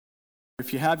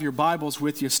If you have your Bibles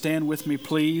with you, stand with me,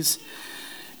 please,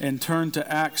 and turn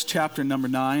to Acts chapter number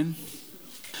 9.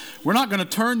 We're not going to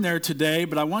turn there today,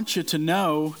 but I want you to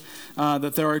know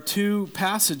that there are two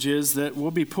passages that we'll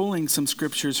be pulling some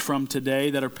scriptures from today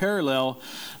that are parallel,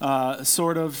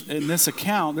 sort of, in this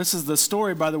account. This is the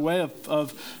story, by the way,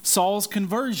 of Saul's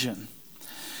conversion.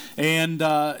 And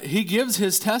he gives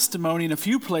his testimony in a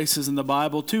few places in the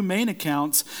Bible. Two main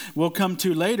accounts we'll come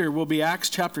to later will be Acts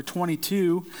chapter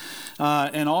 22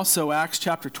 and also Acts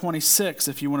chapter 26,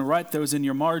 if you want to write those in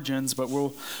your margins. But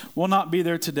we'll not be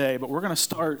there today. But we're going to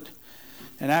start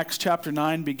in Acts chapter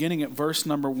 9, beginning at verse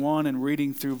number 1 and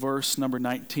reading through verse number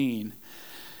 19.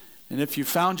 And if you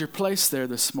found your place there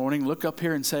this morning, look up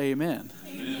here and say amen.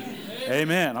 Amen.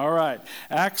 Amen. All right.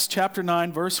 Acts chapter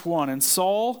 9, verse 1. And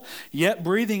Saul, yet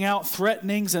breathing out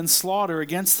threatenings and slaughter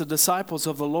against the disciples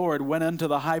of the Lord, went unto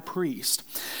the high priest,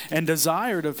 and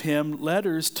desired of him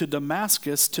letters to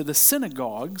Damascus to the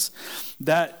synagogues,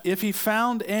 that if he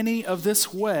found any of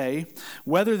this way,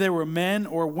 whether they were men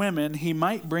or women, he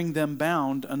might bring them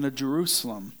bound unto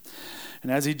Jerusalem.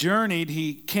 And as he journeyed,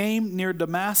 he came near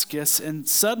Damascus, and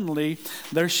suddenly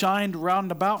there shined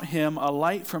round about him a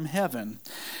light from heaven.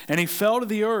 And he fell to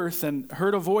the earth, and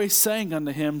heard a voice saying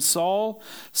unto him, Saul,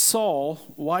 Saul,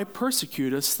 why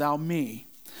persecutest thou me?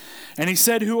 And he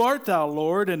said, Who art thou,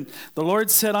 Lord? And the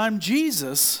Lord said, I'm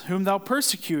Jesus, whom thou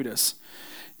persecutest.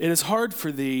 It is hard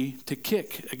for thee to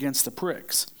kick against the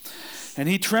pricks. And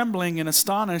he, trembling and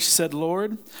astonished, said,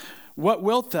 Lord, what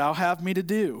wilt thou have me to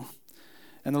do?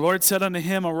 And the Lord said unto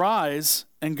him, Arise,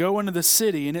 and go into the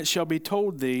city, and it shall be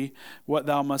told thee what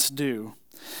thou must do.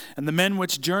 And the men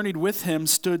which journeyed with him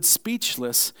stood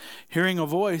speechless, hearing a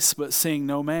voice, but seeing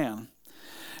no man.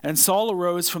 And Saul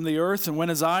arose from the earth, and when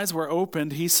his eyes were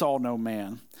opened, he saw no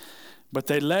man. But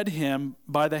they led him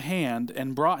by the hand,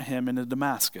 and brought him into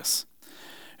Damascus.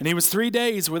 And he was 3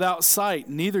 days without sight,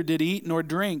 neither did eat nor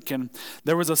drink. And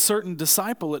there was a certain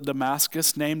disciple at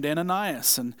Damascus named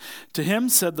Ananias. And to him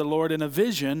said the Lord in a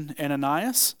vision,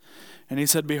 Ananias? And he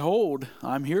said, Behold,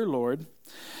 I'm here, Lord.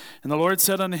 And the Lord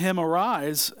said unto him,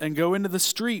 Arise, and go into the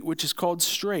street which is called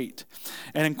Straight,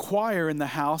 and inquire in the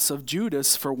house of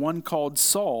Judas for one called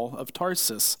Saul of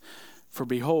Tarsus. For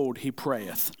behold, he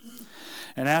prayeth.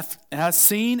 And hath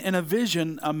seen in a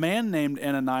vision a man named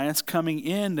Ananias coming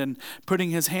in and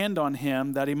putting his hand on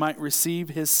him that he might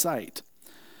receive his sight.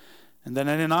 And then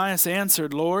Ananias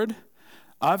answered, Lord,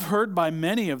 I've heard by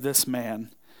many of this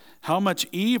man how much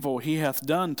evil he hath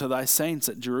done to thy saints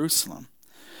at Jerusalem.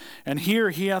 And here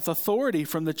he hath authority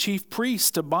from the chief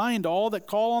priests to bind all that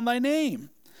call on thy name.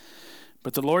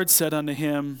 But the Lord said unto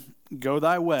him, Go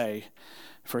thy way,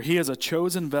 for he is a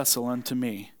chosen vessel unto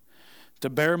me, to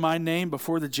bear my name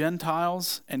before the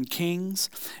Gentiles and kings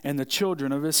and the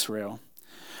children of Israel.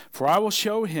 For I will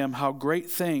show him how great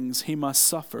things he must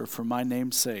suffer for my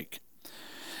name's sake.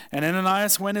 And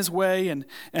Ananias went his way and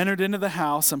entered into the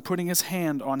house, and putting his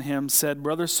hand on him said,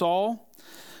 Brother Saul,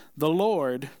 the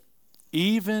Lord,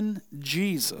 even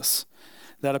Jesus,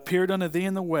 that appeared unto thee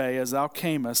in the way as thou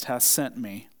camest, hath sent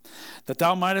me, that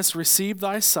thou mightest receive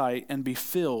thy sight and be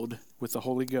filled with the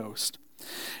Holy Ghost.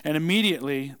 And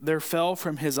immediately there fell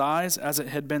from his eyes as it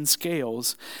had been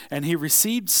scales, and he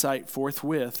received sight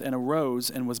forthwith, and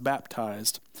arose and was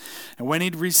baptized. And when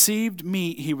he'd received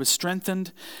meat, he was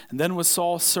strengthened. And then was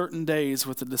Saul certain days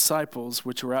with the disciples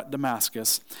which were at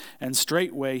Damascus, and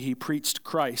straightway he preached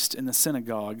Christ in the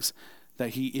synagogues, that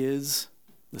he is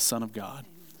the Son of God.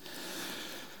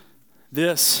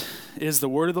 This is the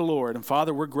word of the Lord. And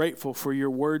Father, we're grateful for your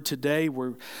word today.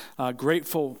 We're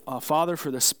grateful, Father,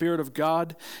 for the Spirit of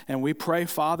God. And we pray,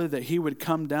 Father, that he would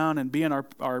come down and be in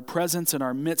our presence in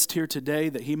our midst here today,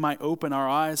 that he might open our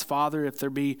eyes, Father, if there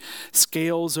be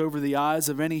scales over the eyes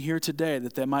of any here today,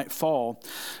 that they might fall.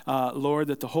 Lord,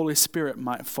 that the Holy Spirit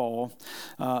might fall.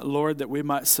 Lord, that we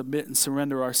might submit and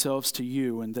surrender ourselves to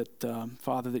you, and that,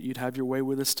 Father, that you'd have your way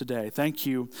with us today. Thank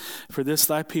you for this,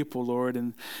 thy people, Lord.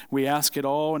 And we ask it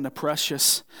all in the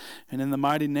precious and in the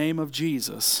mighty name of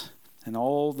Jesus. And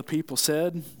all the people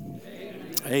said,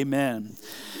 Amen. Amen.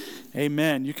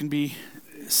 Amen. You can be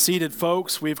seated,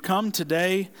 folks. We've come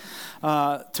today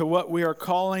to what we are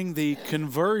calling the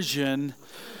conversion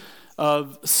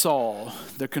of Saul,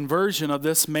 the conversion of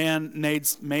this man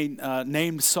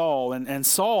named Saul. And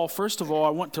Saul, first of all, I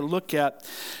want to look at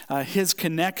his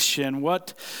connection.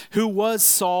 Who was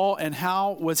Saul, and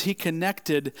how was he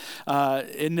connected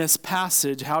in this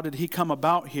passage? How did he come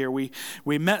about here? We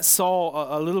met Saul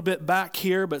a little bit back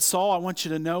here, but Saul, I want you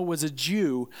to know, was a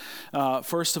Jew.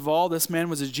 First of all, this man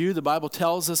was a Jew. The Bible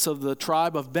tells us of the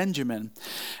tribe of Benjamin.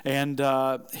 And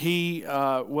he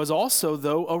was also,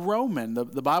 though, a Roman.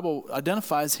 The Bible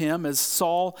identifies him as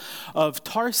Saul of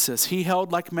Tarsus. He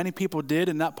held, like many people did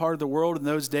in that part of the world in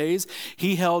those days,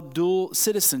 he held dual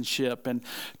citizenship. And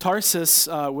Tarsus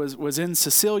was in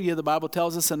Sicilia, the Bible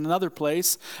tells us, in another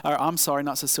place. I'm sorry,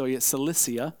 not Sicilia, it's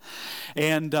Cilicia.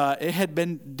 And it had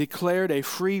been declared a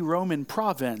free Roman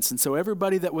province. And so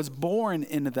everybody that was born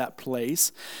into that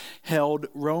place held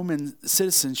Roman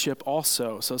citizenship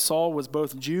also. So Saul was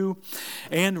both Jew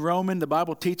and Roman. The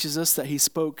Bible teaches us that he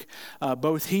spoke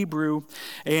both Hebrew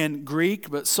and Greek,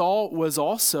 but Saul was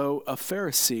also a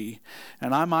Pharisee,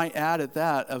 and I might add at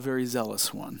that, a very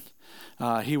zealous one.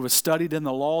 He was studied in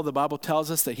the law. The Bible tells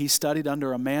us that he studied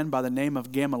under a man by the name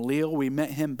of Gamaliel. We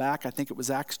met him back, I think it was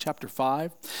Acts chapter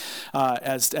 5.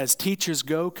 As teachers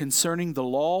go concerning the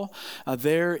law,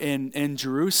 there in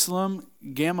Jerusalem,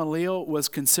 Gamaliel was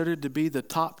considered to be the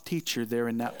top teacher there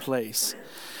in that place.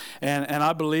 And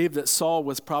I believe that Saul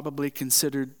was probably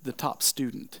considered the top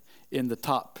student in the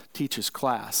top teacher's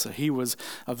class. So he was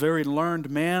a very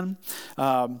learned man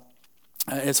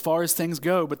as far as things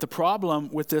go. But the problem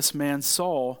with this man,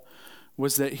 Saul,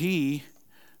 was that he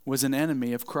was an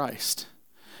enemy of Christ.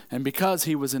 And because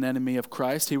he was an enemy of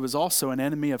Christ, he was also an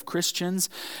enemy of Christians,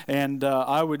 and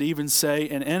I would even say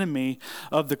an enemy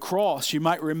of the cross. You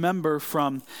might remember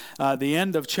from the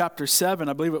end of chapter 7,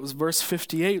 I believe it was verse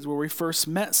 58, where we first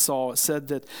met Saul. It said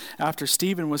that after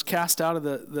Stephen was cast out of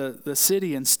the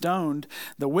city and stoned,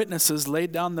 the witnesses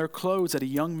laid down their clothes at a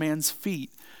young man's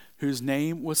feet, whose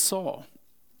name was Saul.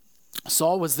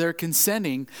 Saul was there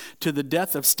consenting to the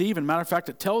death of Stephen. Matter of fact,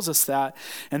 it tells us that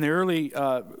in the early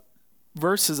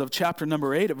verses of chapter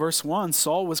number 8, at verse 1,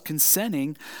 Saul was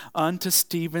consenting unto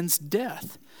Stephen's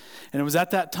death. And it was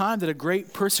at that time that a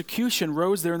great persecution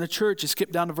rose there in the church. You skip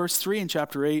down to verse 3 in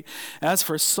chapter 8. As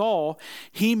for Saul,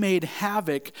 he made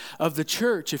havoc of the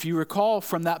church. If you recall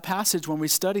from that passage when we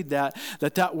studied that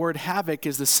word havoc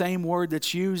is the same word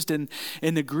that's used in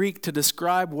the Greek to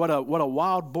describe what a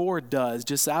wild boar does.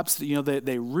 Just absolutely,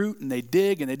 they root and they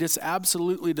dig and they just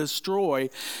absolutely destroy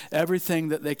everything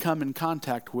that they come in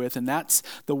contact with. And that's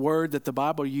the word that the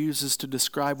Bible uses to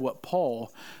describe what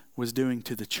Paul was doing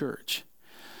to the church.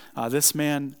 This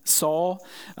man, Saul,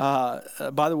 by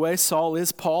the way, Saul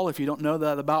is Paul. If you don't know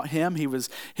that about him, he was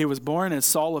born as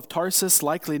Saul of Tarsus,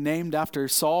 likely named after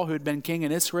Saul, who had been king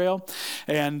in Israel.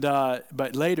 And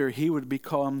but later he would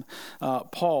become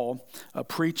Paul, a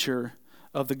preacher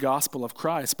of the gospel of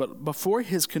Christ. But before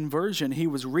his conversion, he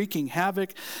was wreaking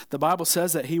havoc. The Bible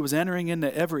says that he was entering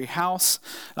into every house,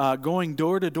 going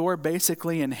door to door,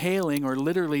 basically inhaling or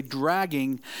literally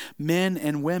dragging men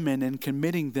and women and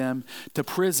committing them to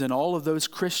prison. All of those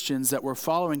Christians that were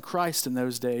following Christ in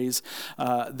those days,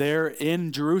 there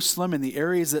in Jerusalem and the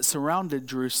areas that surrounded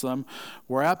Jerusalem,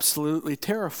 were absolutely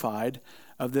terrified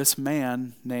of this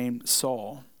man named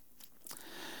Saul.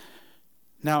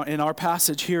 Now, in our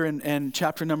passage here in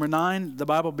chapter number 9, the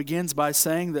Bible begins by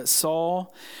saying that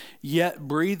Saul, yet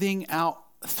breathing out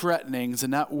threatenings,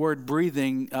 and that word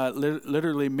breathing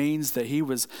literally means that he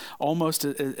was almost,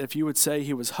 if you would say,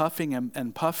 he was huffing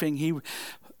and puffing.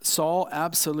 Saul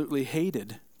absolutely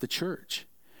hated the church.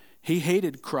 He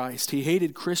hated Christ. He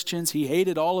hated Christians. He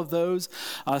hated all of those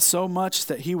so much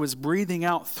that he was breathing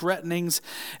out threatenings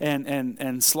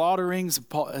and slaughterings.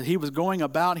 He was going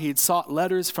about. He had sought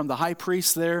letters from the high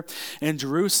priest there in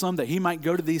Jerusalem that he might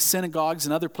go to these synagogues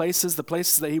and other places. The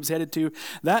places that he was headed to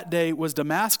that day was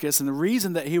Damascus. And the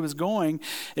reason that he was going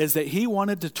is that he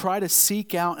wanted to try to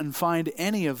seek out and find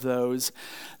any of those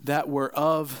that were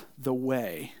of the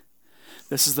way.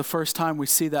 This is the first time we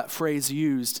see that phrase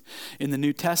used in the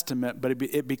New Testament, but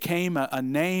it became a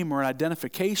name or an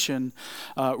identification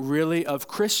really of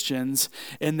Christians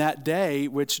in that day,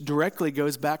 which directly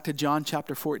goes back to John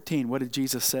chapter 14. What did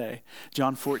Jesus say?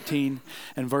 John 14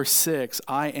 and verse 6,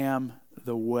 I am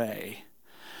the way.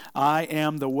 I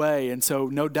am the way. And so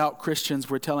no doubt Christians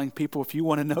were telling people, if you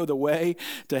want to know the way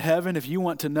to heaven, if you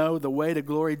want to know the way to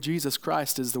glory, Jesus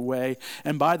Christ is the way.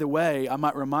 And by the way, I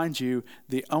might remind you,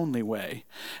 the only way.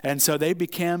 And so they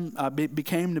became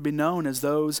to be known as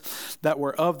those that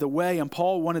were of the way. And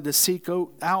Paul wanted to seek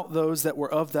out those that were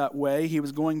of that way. He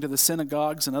was going to the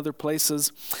synagogues and other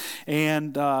places,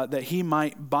 and that he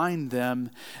might bind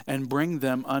them and bring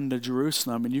them unto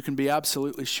Jerusalem. And you can be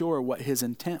absolutely sure what his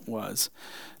intent was.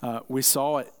 We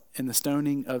saw it in the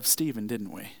stoning of Stephen,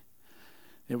 didn't we?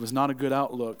 It was not a good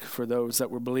outlook for those that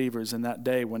were believers in that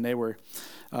day when they were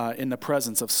in the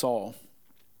presence of Saul.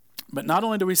 But not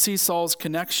only do we see Saul's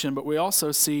connection, but we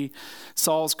also see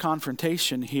Saul's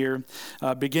confrontation here.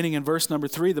 Beginning in verse number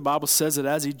 3, the Bible says that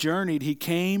as he journeyed, he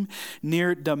came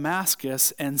near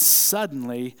Damascus, and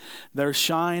suddenly there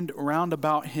shined round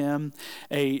about him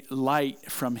a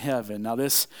light from heaven. Now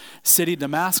this city,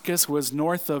 Damascus, was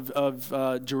north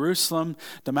of Jerusalem.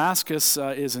 Damascus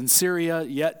is in Syria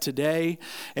yet today.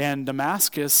 And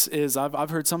Damascus is, I've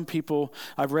heard some people,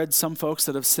 I've read some folks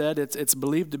that have said it's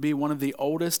believed to be one of the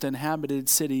oldest inhabited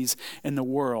cities in the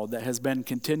world, that has been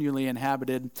continually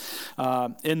inhabited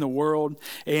in the world.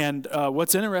 And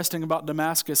what's interesting about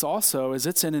Damascus also is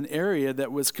it's in an area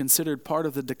that was considered part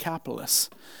of the Decapolis.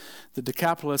 The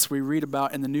Decapolis we read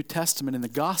about in the New Testament in the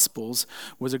Gospels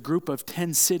was a group of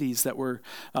 10 cities that were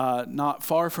not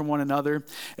far from one another.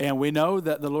 And we know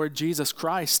that the Lord Jesus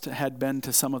Christ had been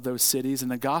to some of those cities, and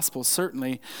the Gospels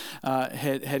certainly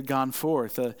had gone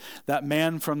forth. That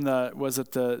man from the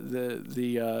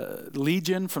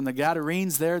Legion from the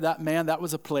Gadarenes there, that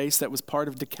was a place that was part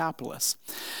of Decapolis.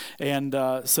 And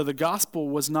so the Gospel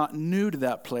was not new to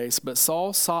that place, but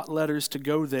Saul sought letters to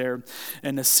go there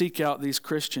and to seek out these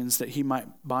Christians that he might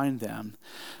bind them.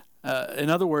 In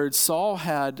other words, Saul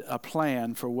had a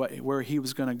plan for where he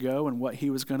was going to go and what he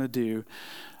was going to do.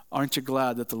 Aren't you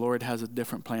glad that the Lord has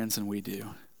different plans than we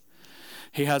do?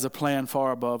 He has a plan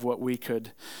far above what we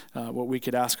could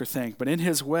ask or think. But in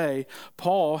his way,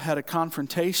 Paul had a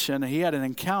confrontation. He had an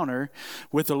encounter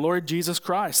with the Lord Jesus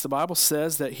Christ. The Bible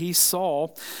says that he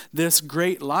saw this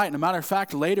great light. And a matter of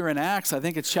fact, later in Acts, I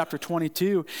think it's chapter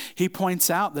 22, he points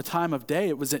out the time of day.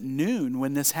 It was at noon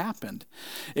when this happened.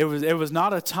 It was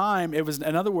not a time.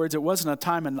 In other words, it wasn't a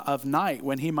time of night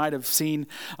when he might have seen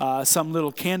some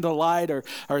little candlelight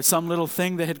or some little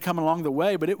thing that had come along the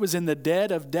way. But it was in the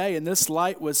dead of day, and this light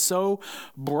was so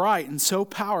bright and so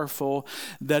powerful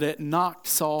that it knocked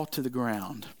Saul to the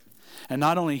ground. And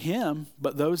not only him,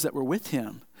 but those that were with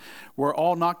him were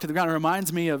all knocked to the ground. It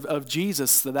reminds me of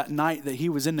Jesus that night that he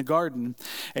was in the garden,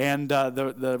 and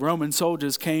the Roman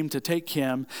soldiers came to take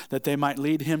him that they might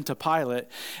lead him to Pilate.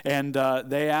 And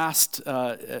they asked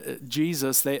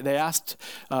Jesus, they asked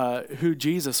who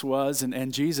Jesus was,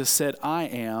 and Jesus said, "I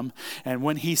am." And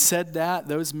when he said that,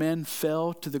 those men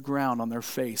fell to the ground on their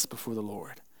face before the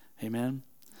Lord. Amen.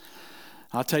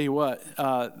 I'll tell you what,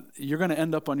 you're going to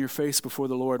end up on your face before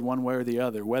the Lord one way or the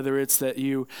other. Whether it's that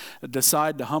you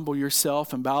decide to humble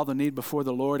yourself and bow the knee before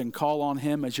the Lord and call on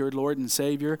him as your Lord and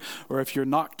Savior, or if you're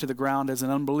knocked to the ground as an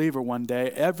unbeliever one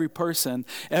day, every person,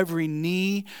 every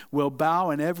knee will bow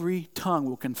and every tongue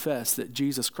will confess that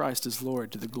Jesus Christ is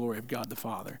Lord, to the glory of God the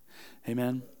Father.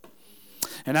 Amen.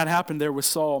 And that happened there with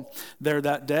Saul there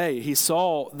that day. He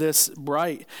saw this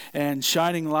bright and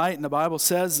shining light, and the Bible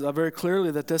says very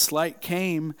clearly that this light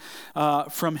came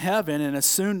from heaven. And as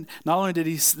soon, not only did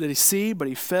he see, but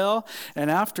he fell. And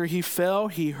after he fell,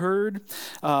 he heard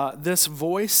this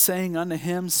voice saying unto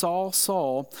him, "Saul,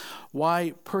 Saul,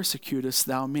 why persecutest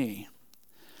thou me?"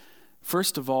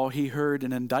 First of all, he heard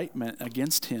an indictment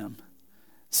against him.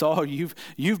 Saul, you've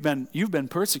been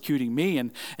persecuting me,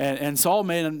 and Saul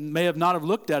may have not have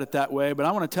looked at it that way, but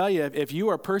I want to tell you, if you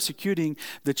are persecuting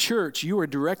the church, you are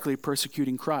directly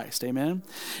persecuting Christ. Amen.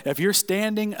 If you're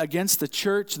standing against the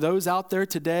church, those out there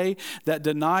today that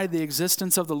deny the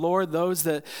existence of the Lord, those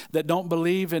that don't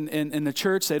believe in the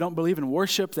church, they don't believe in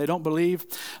worship, they don't believe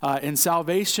in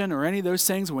salvation or any of those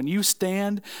things, when you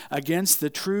stand against the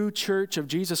true church of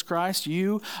Jesus Christ,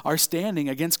 you are standing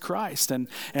against Christ. And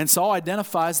Saul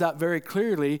identified that very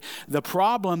clearly. The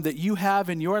problem that you have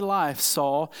in your life,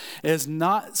 Saul, is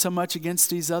not so much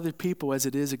against these other people as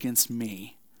it is against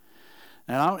me.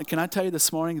 And can I tell you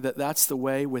this morning that that's the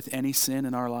way with any sin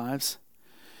in our lives?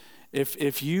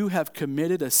 If you have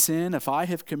committed a sin, if I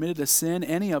have committed a sin,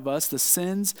 any of us, the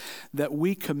sins that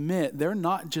we commit, they're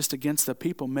not just against the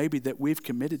people maybe that we've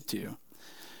committed to,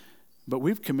 but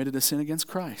we've committed a sin against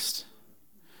Christ.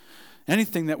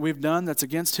 Anything that we've done that's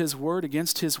against his word,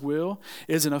 against his will,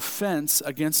 is an offense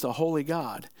against a holy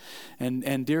God.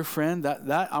 And dear friend,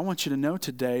 that I want you to know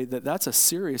today that that's a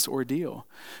serious ordeal.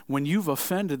 When you've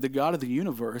offended the God of the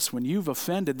universe, when you've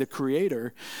offended the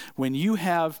Creator, when you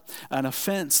have an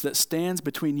offense that stands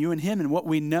between you and him, and what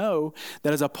we know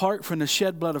that is apart from the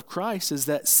shed blood of Christ is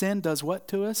that sin does what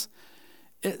to us?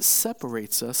 It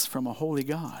separates us from a holy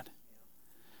God.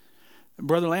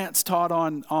 Brother Lance taught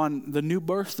on the new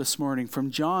birth this morning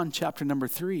from John chapter number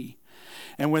 3.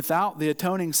 And without the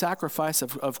atoning sacrifice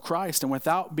of Christ, and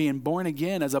without being born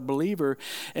again as a believer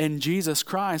in Jesus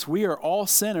Christ, we are all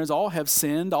sinners. All have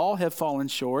sinned. All have fallen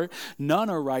short. None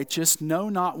are righteous. No,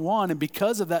 not one. And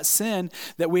because of that sin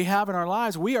that we have in our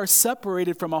lives, we are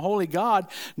separated from a holy God,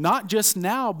 not just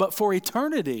now, but for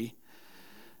eternity.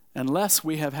 unless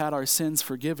we have had our sins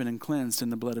forgiven and cleansed in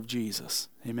the blood of Jesus.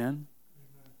 Amen?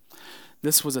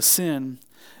 This was a sin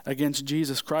against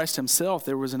Jesus Christ himself.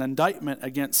 There was an indictment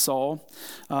against Saul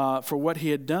for what he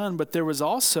had done, but there was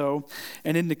also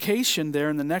an indication there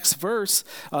in the next verse.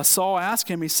 Saul asked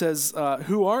him, he says,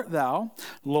 "Who art thou,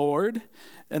 Lord?"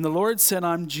 And the Lord said,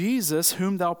 "I'm Jesus,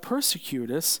 whom thou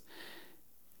persecutest.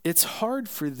 It's hard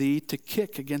for thee to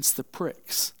kick against the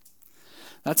pricks."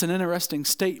 That's an interesting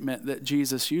statement that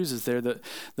Jesus uses there.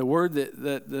 The word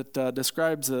that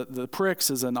describes the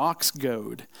pricks is an ox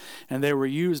goad. And they were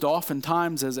used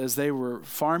oftentimes as they were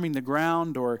farming the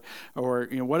ground or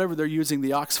whatever they're using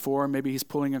the ox for. Maybe he's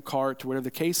pulling a cart or whatever the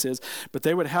case is. But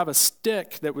they would have a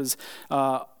stick that was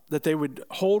that they would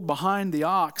hold behind the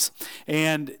ox,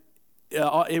 and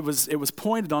it was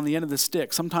pointed on the end of the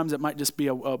stick. Sometimes it might just be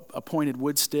a pointed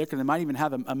wood stick, and they might even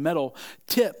have a metal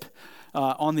tip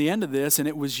on the end of this, and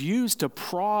it was used to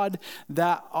prod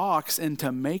that ox and to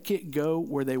make it go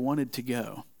where they wanted to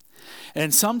go.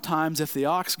 And sometimes if the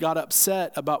ox got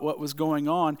upset about what was going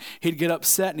on, he'd get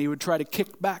upset and he would try to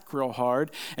kick back real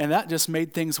hard, and that just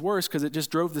made things worse because it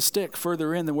just drove the stick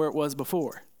further in than where it was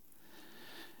before.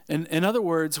 In other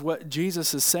words, what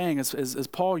Jesus is saying is,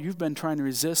 Paul, you've been trying to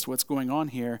resist what's going on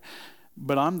here,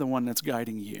 but I'm the one that's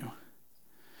guiding you.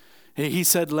 He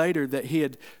said later that he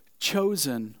had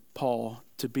chosen Paul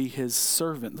to be his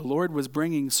servant. The Lord was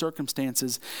bringing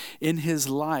circumstances in his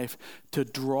life to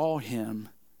draw him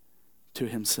to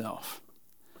himself.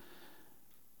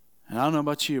 And I don't know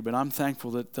about you, but I'm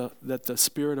thankful that the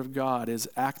Spirit of God is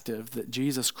active, that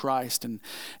Jesus Christ, and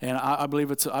I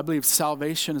believe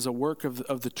salvation is a work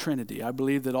of the Trinity. I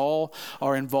believe that all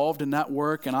are involved in that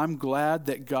work, and I'm glad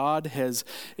that God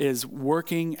is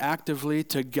working actively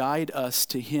to guide us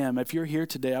to Him. If you're here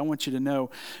today, I want you to know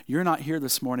you're not here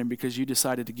this morning because you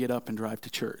decided to get up and drive to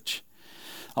church.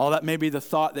 All that may be the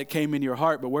thought that came in your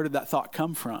heart, but where did that thought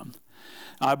come from?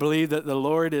 I believe that the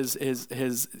Lord is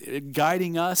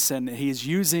guiding us, and He's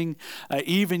using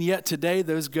even yet today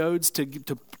those goads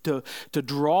to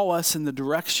draw us in the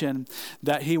direction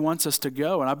that He wants us to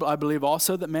go. And I believe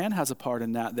also that man has a part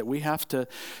in that we have to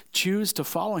choose to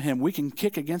follow Him. We can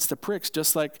kick against the pricks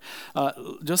just like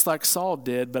Saul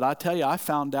did. But I tell you, I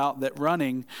found out that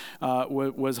running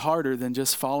was harder than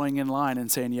just falling in line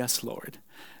and saying, "Yes, Lord,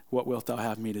 what wilt thou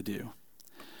have me to do?"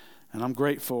 And I'm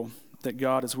grateful that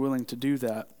God is willing to do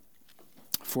that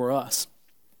for us.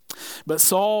 But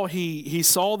Saul, he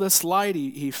saw this light,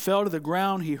 he fell to the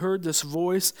ground, he heard this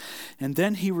voice, and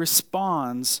then he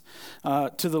responds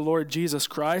to the Lord Jesus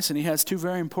Christ, and he has two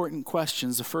very important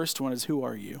questions. The first one is, who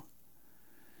are you?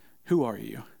 Who are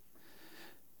you?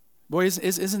 Boy,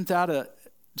 isn't that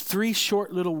three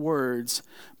short little words,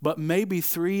 but maybe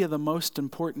three of the most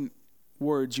important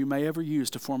words you may ever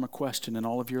use to form a question in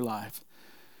all of your life?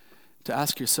 To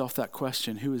ask yourself that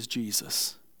question, who is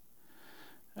Jesus?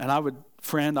 And I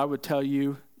would tell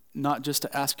you not just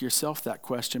to ask yourself that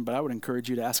question, but I would encourage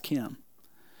you to ask Him.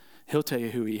 He'll tell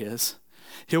you who He is.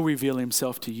 He'll reveal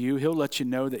Himself to you. He'll let you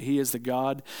know that He is the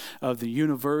God of the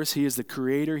universe. He is the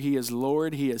Creator. He is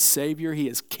Lord. He is Savior. He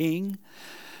is King.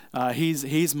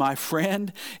 He's my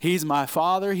friend. He's my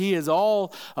Father. He is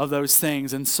all of those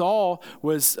things. And Saul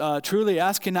was truly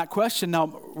asking that question.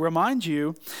 Now, remind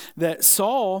you that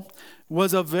Saul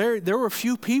was there were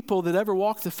few people that ever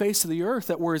walked the face of the earth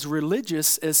that were as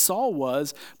religious as Saul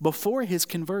was before his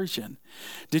conversion.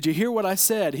 Did you hear what I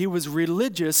said? He was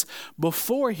religious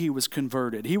before he was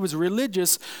converted. He was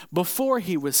religious before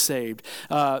he was saved.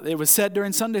 It was said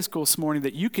during Sunday school this morning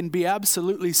that you can be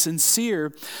absolutely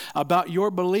sincere about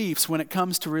your beliefs when it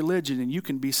comes to religion, and you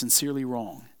can be sincerely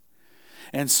wrong.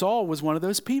 And Saul was one of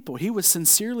those people. He was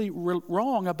sincerely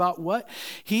wrong about what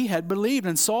he had believed.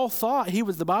 And Saul thought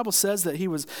the Bible says that he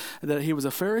was a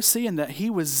Pharisee and that he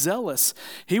was zealous.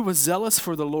 He was zealous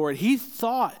for the Lord. He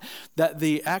thought that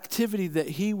the activity that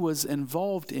he was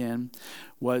involved in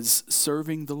was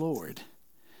serving the Lord.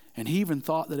 And he even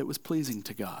thought that it was pleasing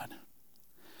to God.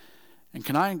 And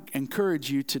can I encourage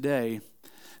you today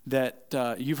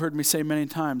that you've heard me say many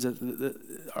times that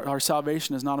our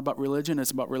salvation is not about religion,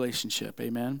 it's about relationship.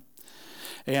 Amen?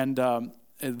 And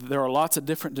there are lots of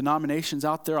different denominations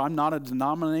out there. I'm not a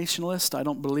denominationalist. I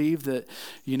don't believe that,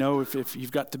 if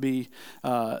you've got to be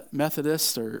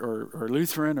Methodist or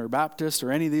Lutheran or Baptist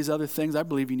or any of these other things, I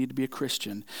believe you need to be a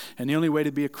Christian. And the only way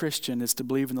to be a Christian is to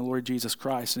believe in the Lord Jesus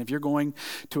Christ. And if you're going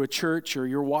to a church or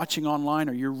you're watching online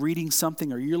or you're reading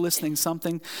something or you're listening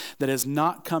something that is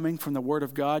not coming from the Word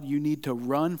of God, you need to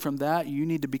run from that. You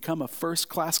need to become a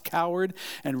first-class coward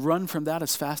and run from that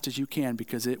as fast as you can,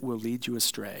 because it will lead you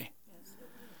astray.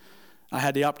 I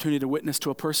had the opportunity to witness to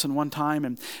a person one time,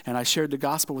 and I shared the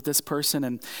gospel with this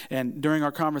person, and during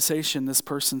our conversation, this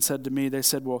person said to me, they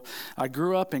said, well, I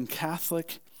grew up in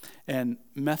Catholic and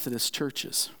Methodist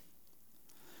churches.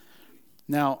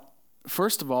 Now,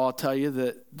 first of all, I'll tell you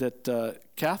that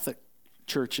Catholic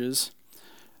churches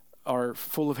are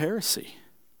full of heresy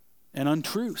and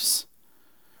untruths.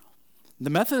 The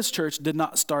Methodist Church did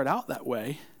not start out that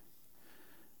way,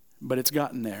 but it's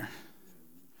gotten there.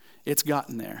 It's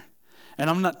gotten there. And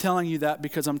I'm not telling you that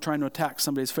because I'm trying to attack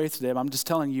somebody's faith today, but I'm just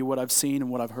telling you what I've seen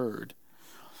and what I've heard.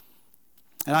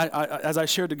 And I as I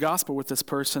shared the gospel with this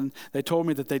person, they told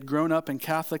me that they'd grown up in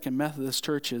Catholic and Methodist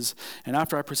churches. And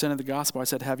after I presented the gospel, I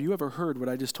said, have you ever heard what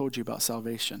I just told you about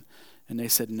salvation? And they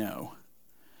said, no.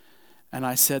 And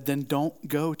I said, then don't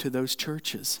go to those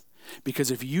churches. Because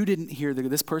if you didn't hear,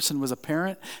 this person was a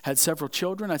parent, had several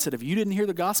children. I said, if you didn't hear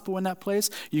the gospel in that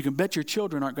place, you can bet your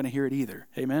children aren't going to hear it either.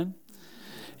 Amen?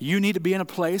 You need to be in a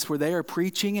place where they are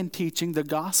preaching and teaching the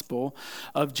gospel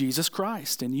of Jesus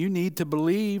Christ. And you need to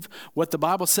believe what the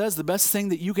Bible says. The best thing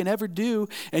that you can ever do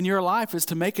in your life is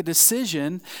to make a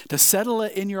decision to settle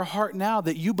it in your heart now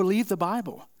that you believe the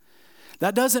Bible.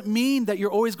 That doesn't mean that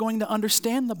you're always going to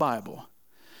understand the Bible.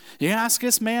 You can ask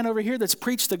this man over here that's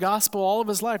preached the gospel all of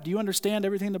his life, do you understand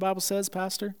everything the Bible says,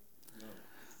 Pastor? No.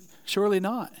 Surely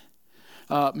not.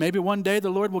 Maybe one day the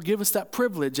Lord will give us that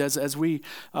privilege as we,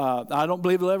 I don't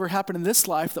believe it'll ever happen in this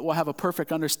life that we'll have a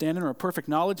perfect understanding or a perfect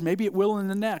knowledge. Maybe it will in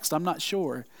the next. I'm not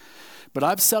sure. But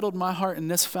I've settled my heart in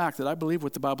this fact that I believe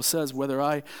what the Bible says, whether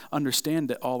I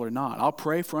understand it all or not. I'll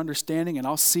pray for understanding, and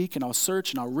I'll seek, and I'll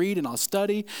search, and I'll read, and I'll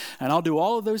study, and I'll do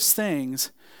all of those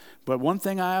things. But one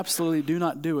thing I absolutely do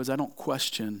not do is I don't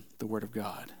question the Word of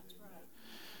God.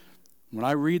 When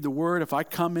I read the Word, if I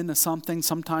come into something,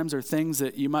 sometimes there are things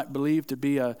that you might believe to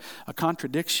be a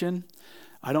contradiction.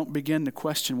 I don't begin to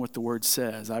question what the Word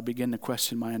says. I begin to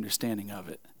question my understanding of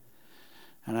it.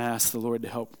 And I ask the Lord to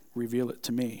help reveal it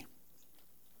to me.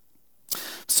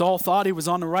 Saul thought he was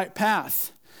on the right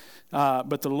path,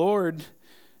 but the Lord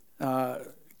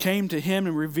came to him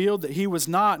and revealed that he was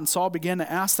not. And Saul began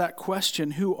to ask that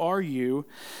question, who are you?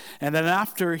 And then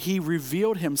after he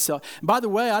revealed himself. And by the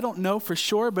way, I don't know for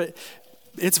sure, but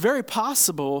it's very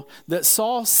possible that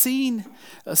Saul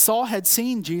had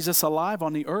seen Jesus alive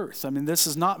on the earth. I mean, this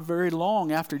is not very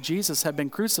long after Jesus had been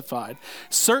crucified.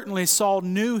 Certainly Saul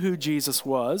knew who Jesus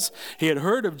was. He had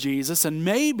heard of Jesus, and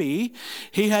maybe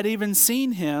he had even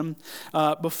seen him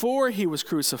before he was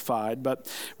crucified.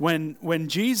 But when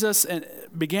Jesus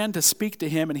began to speak to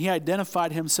him and he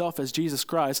identified himself as Jesus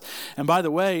Christ, and by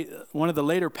the way, one of the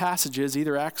later passages,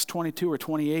 either Acts 22 or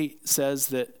 28 says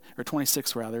that, or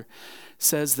 26 rather,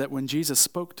 says that when Jesus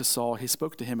spoke to Saul, he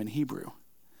spoke to him in Hebrew.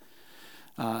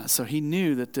 So he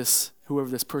knew that whoever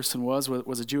this person was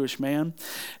a Jewish man.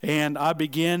 And I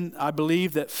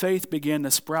believe that faith began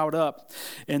to sprout up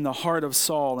in the heart of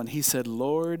Saul. And he said,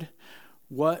 Lord,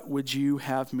 what would you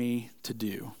have me to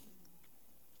do?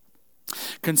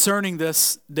 Concerning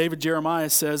this, David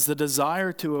Jeremiah says, the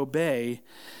desire to obey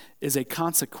is a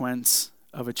consequence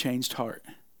of a changed heart.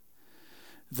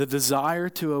 The desire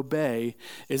to obey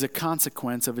is a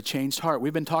consequence of a changed heart.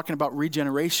 We've been talking about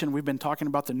regeneration. We've been talking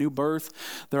about the new birth.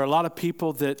 There are a lot of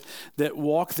people that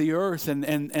walk the earth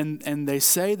and they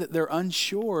say that they're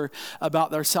unsure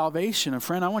about their salvation. And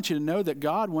friend, I want you to know that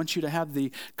God wants you to have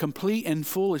the complete and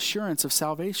full assurance of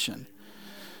salvation.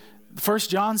 1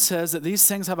 John says that these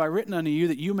things have I written unto you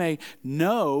that you may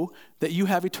know that you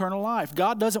have eternal life.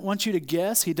 God doesn't want you to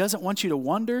guess. He doesn't want you to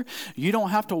wonder. You don't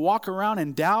have to walk around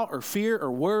in doubt or fear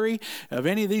or worry of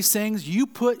any of these things. You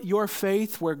put your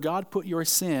faith where God put your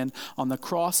sin on the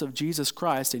cross of Jesus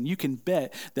Christ, and you can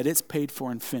bet that it's paid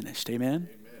for and finished. Amen?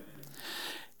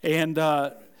 Amen.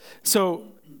 And so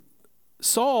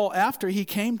Saul, after he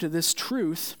came to this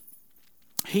truth,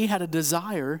 he had a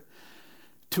desire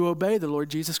to obey the Lord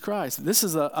Jesus Christ. This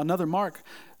is another mark.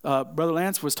 Brother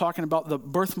Lance was talking about the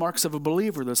birthmarks of a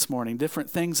believer this morning, different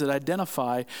things that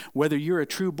identify whether you're a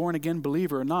true born-again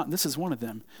believer or not. And this is one of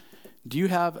them. Do you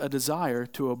have a desire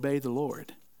to obey the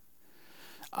Lord?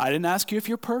 I didn't ask you if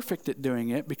you're perfect at doing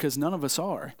it, because none of us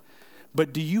are.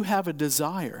 But do you have a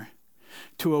desire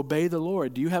to obey the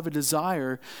Lord? Do you have a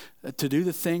desire to do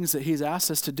the things that He's asked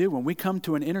us to do? When we come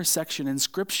to an intersection in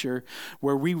Scripture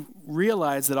where we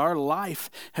realize that our life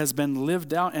has been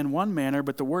lived out in one manner,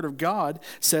 but the Word of God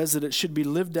says that it should be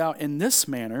lived out in this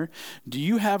manner, do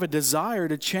you have a desire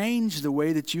to change the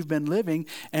way that you've been living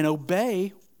and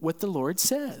obey what the Lord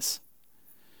says?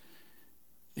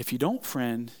 If you don't,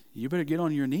 friend, you better get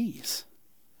on your knees.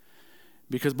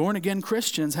 Because born-again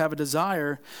Christians have a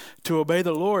desire to obey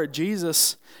the Lord.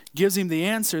 Jesus gives him the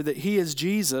answer that he is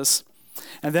Jesus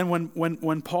And then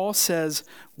when Paul says,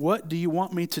 what do you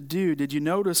want me to do? Did you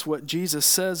notice what Jesus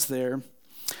says there?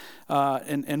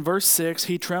 In verse 6,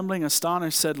 he trembling,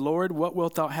 astonished, said, Lord, what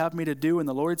wilt thou have me to do? And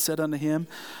the Lord said unto him,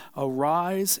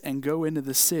 arise and go into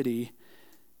the city,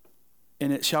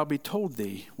 and it shall be told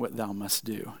thee what thou must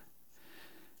do.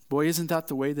 Boy, isn't that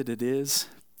the way that it is?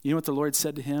 You know what the Lord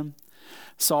said to him?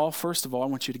 Saul, first of all, I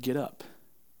want you to get up.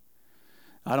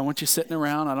 I don't want you sitting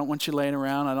around. I don't want you laying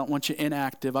around. I don't want you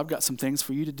inactive. I've got some things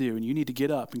for you to do, and you need to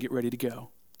get up and get ready to go.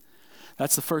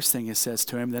 That's the first thing he says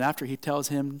to him. Then after he tells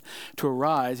him to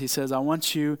arise, he says, I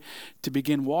want you to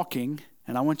begin walking,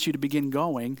 and I want you to begin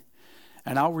going,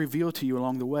 and I'll reveal to you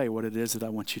along the way what it is that I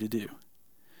want you to do.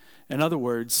 In other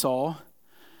words, Saul,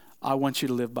 I want you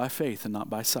to live by faith and not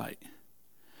by sight.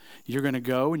 You're going to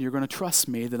go and you're going to trust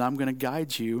me that I'm going to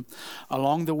guide you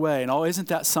along the way. And isn't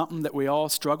that something that we all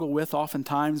struggle with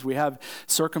oftentimes? We have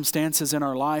circumstances in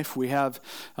our life. We have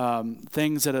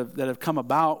things that have come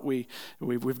about.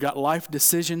 We've got life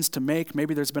decisions to make.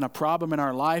 Maybe there's been a problem in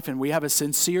our life and we have a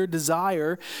sincere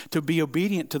desire to be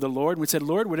obedient to the Lord. We said,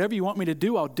 Lord, whatever you want me to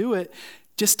do, I'll do it.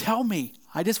 Just tell me.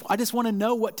 I just want to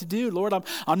know what to do. Lord,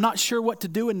 I'm not sure what to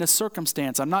do in this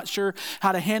circumstance. I'm not sure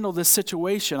how to handle this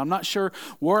situation. I'm not sure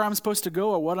where I'm supposed to go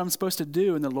or what I'm supposed to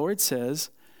do. And the Lord says,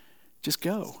 just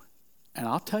go, and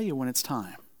I'll tell you when it's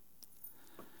time.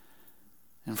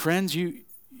 And friends,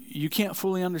 you can't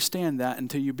fully understand that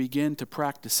until you begin to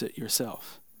practice it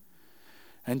yourself.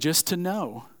 And just to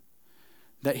know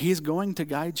that he's going to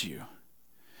guide you.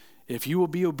 If you will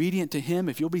be obedient to him,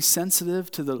 if you'll be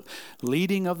sensitive to the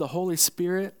leading of the Holy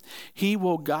Spirit, he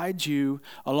will guide you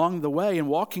along the way. And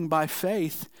walking by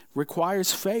faith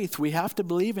requires faith. We have to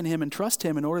believe in him and trust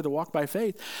him in order to walk by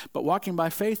faith. But walking by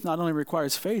faith not only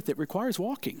requires faith, it requires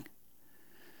walking.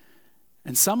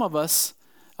 And some of us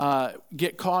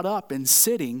get caught up in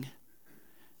sitting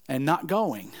and not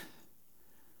going.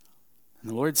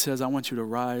 And the Lord says, I want you to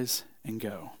rise and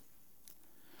go.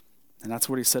 And that's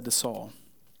what he said to Saul.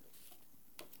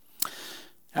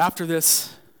 After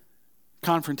this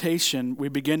confrontation, we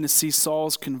begin to see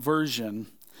Saul's conversion.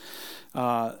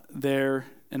 There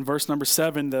in verse number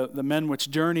 7, the men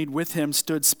which journeyed with him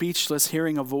stood speechless,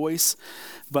 hearing a voice,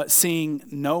 but seeing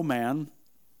no man.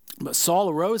 But Saul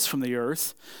arose from the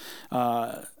earth,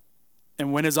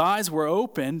 and when his eyes were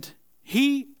opened,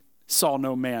 he saw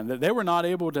no man. That they were not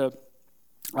able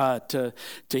to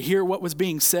hear what was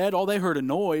being said. All they heard a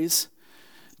noise,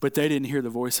 but they didn't hear the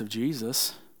voice of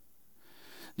Jesus.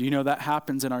 Do you know that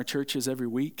happens in our churches every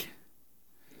week?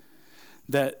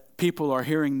 That people are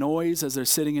hearing noise as they're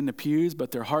sitting in the pews,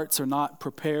 but their hearts are not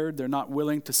prepared. They're not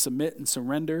willing to submit and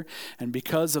surrender. And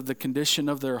because of the condition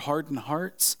of their hardened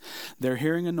hearts, they're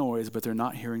hearing a noise, but they're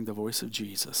not hearing the voice of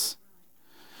Jesus.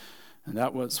 And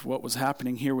that was what was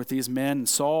happening here with these men. And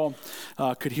Saul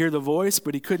could hear the voice,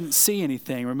 but he couldn't see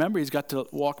anything. Remember, he's got to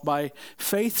walk by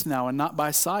faith now and not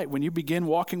by sight. When you begin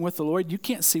walking with the Lord, you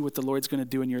can't see what the Lord's going to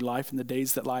do in your life in the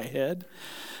days that lie ahead.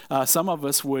 Some of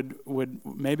us would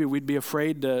maybe we'd be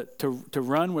afraid to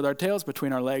run with our tails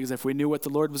between our legs if we knew what the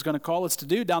Lord was going to call us to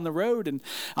do down the road. And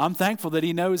I'm thankful that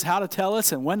he knows how to tell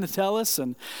us and when to tell us.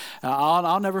 And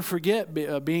I'll never forget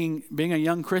being a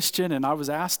young Christian, and I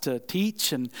was asked to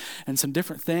teach and some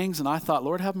different things. And I thought,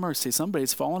 Lord, have mercy.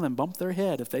 Somebody's fallen and bumped their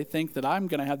head if they think that I'm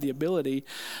going to have the ability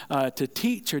to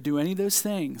teach or do any of those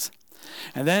things.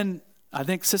 And then I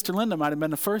think Sister Linda might have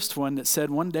been the first one that said,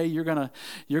 one day you're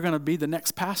gonna be the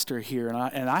next pastor here.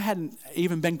 And I hadn't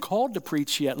even been called to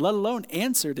preach yet, let alone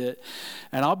answered it.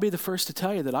 And I'll be the first to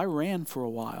tell you that I ran for a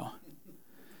while.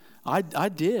 I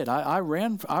did. I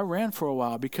ran for a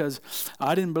while because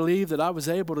I didn't believe that I was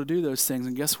able to do those things.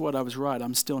 And guess what? I was right.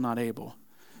 I'm still not able.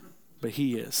 But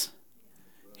he is.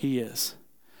 He is.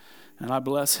 And I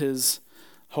bless his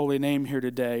holy name here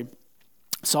today.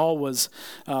 Saul was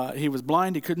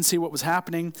blind. He couldn't see what was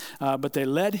happening, but they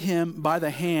led him by the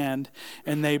hand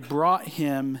and they brought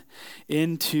him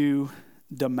into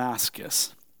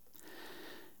Damascus.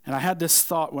 And I had this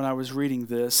thought when I was reading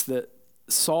this, that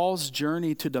Saul's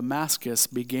journey to Damascus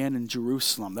began in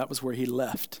Jerusalem. That was where he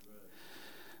left.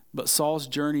 But Saul's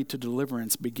journey to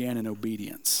deliverance began in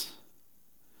obedience.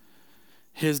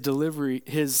 His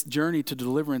journey to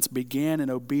deliverance began in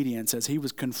obedience as he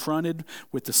was confronted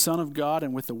with the Son of God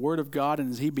and with the Word of God, and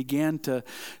as he began to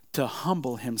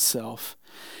humble himself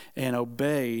and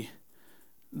obey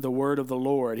the word of the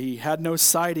Lord. He had no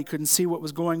sight. He couldn't see what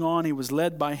was going on. He was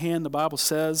led by hand, the Bible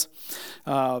says.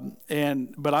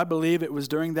 But I believe it was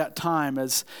during that time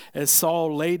as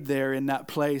Saul laid there in that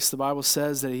place, the Bible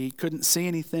says that he couldn't see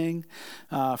anything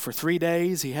for 3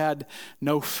 days. He had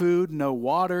no food, no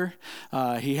water.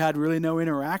 He had really no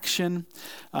interaction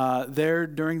there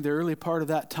during the early part of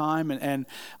that time. And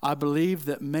I believe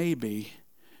that maybe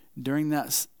during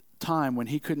that time when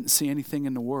he couldn't see anything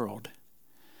in the world,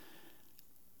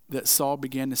 that Saul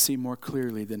began to see more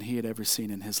clearly than he had ever seen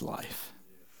in his life.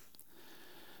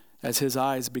 As his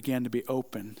eyes began to be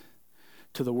open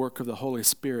to the work of the Holy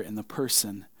Spirit in the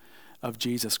person of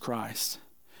Jesus Christ.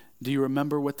 Do you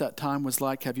remember what that time was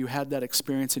like? Have you had that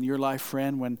experience in your life,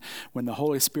 friend, when the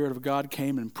Holy Spirit of God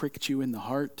came and pricked you in the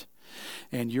heart?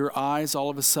 And your eyes all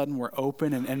of a sudden were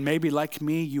open, and maybe like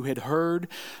me, you had heard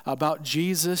about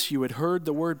Jesus, you had heard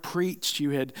the word preached,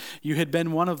 you had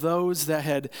been one of those that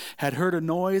had heard a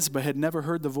noise but had never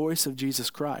heard the voice of Jesus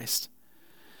Christ.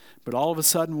 But all of a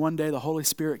sudden one day the Holy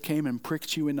Spirit came and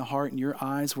pricked you in the heart, and your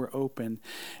eyes were open,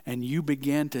 and you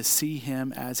began to see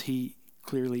him as he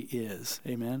clearly is.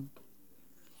 Amen?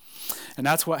 And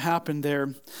that's what happened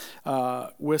there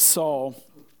with Saul.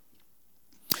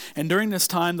 And during this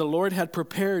time, the Lord had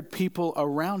prepared people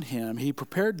around him. He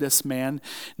prepared this man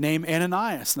named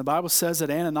Ananias. And the Bible says that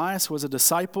Ananias was a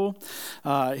disciple.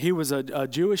 He was a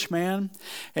Jewish man,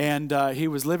 and he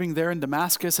was living there in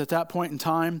Damascus at that point in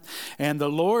time. And the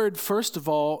Lord, first of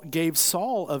all, gave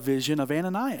Saul a vision of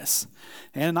Ananias.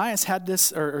 Ananias had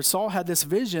this, or Saul had this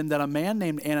vision that a man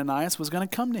named Ananias was going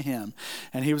to come to him.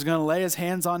 And he was going to lay his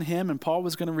hands on him, and Paul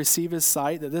was going to receive his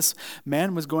sight, that this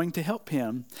man was going to help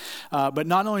him. But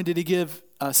not only did he give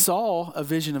Saul a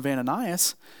vision of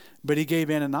Ananias, but he gave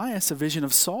Ananias a vision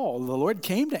of Saul. The Lord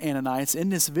came to Ananias in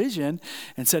this vision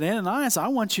and said, Ananias, I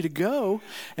want you to go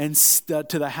and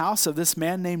to the house of this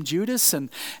man named Judas,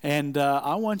 and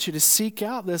I want you to seek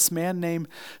out this man named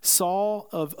Saul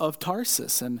of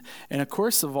Tarsus. And of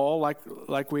course of all,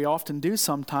 like we often do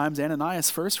sometimes, Ananias'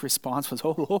 first response was,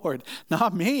 oh Lord,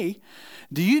 not me.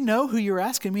 Do you know who you're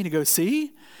asking me to go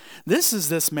see? This is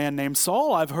this man named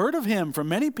Saul. I've heard of him from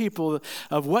many people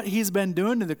of what he's been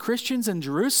doing to the Christians in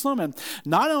Jerusalem. And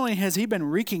not only has he been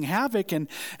wreaking havoc and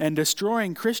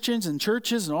destroying Christians and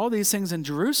churches and all these things in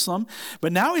Jerusalem,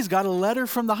 but now he's got a letter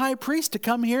from the high priest to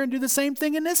come here and do the same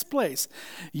thing in this place.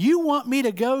 You want me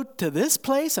to go to this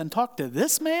place and talk to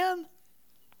this man?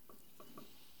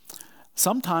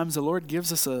 Sometimes the Lord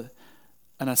gives us an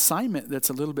assignment that's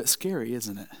a little bit scary,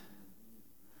 isn't it?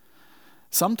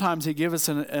 Sometimes he gives us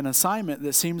an assignment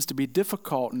that seems to be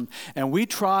difficult, and we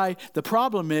try, the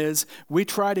problem is, we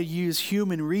try to use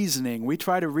human reasoning. We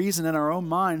try to reason in our own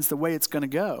minds the way it's going to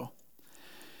go.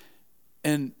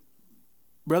 And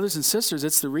brothers and sisters,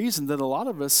 it's the reason that a lot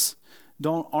of us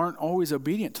aren't always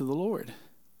obedient to the Lord.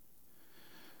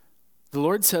 The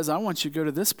Lord says, I want you to go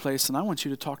to this place, and I want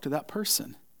you to talk to that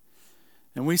person.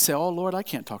 And we say, oh Lord, I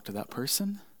can't talk to that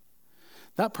person.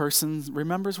 That person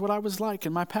remembers what I was like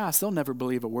in my past. They'll never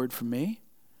believe a word from me.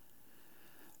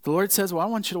 The Lord says, well, I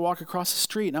want you to walk across the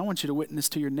street, and I want you to witness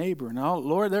to your neighbor. And oh,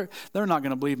 Lord, they're not going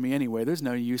to believe me anyway. There's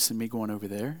no use in me going over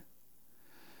there.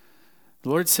 The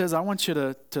Lord says, I want you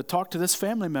to talk to this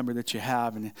family member that you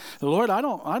have. And the Lord, I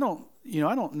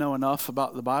don't know enough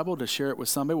about the Bible to share it with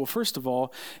somebody. Well, first of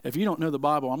all, if you don't know the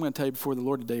Bible, I'm going to tell you before the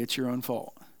Lord today, it's your own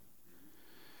fault.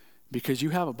 Because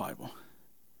you have a Bible.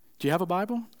 Do you have a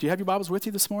Bible? Do you have your Bibles with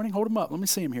you this morning? Hold them up. Let me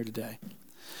see them here today.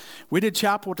 We did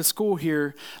chapel at the school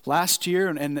here last year,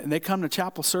 and they come to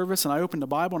chapel service, and I opened the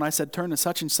Bible, and I said, turn to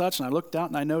such and such, and I looked out,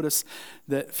 and I noticed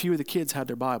that few of the kids had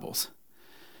their Bibles.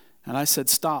 And I said,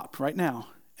 stop right now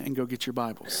and go get your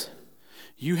Bibles.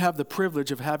 You have the privilege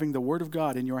of having the Word of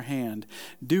God in your hand.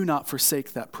 Do not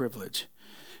forsake that privilege.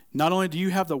 Not only do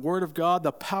you have the Word of God,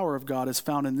 the power of God is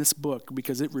found in this book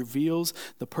because it reveals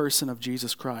the person of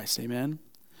Jesus Christ. Amen?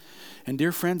 And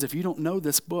dear friends, if you don't know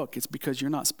this book, it's because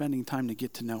you're not spending time to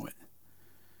get to know it.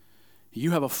 You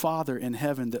have a Father in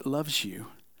heaven that loves you,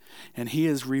 and he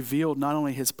has revealed not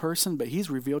only his person, but he's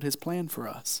revealed his plan for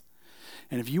us.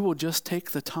 And if you will just take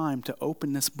the time to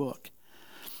open this book.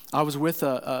 I was with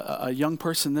a young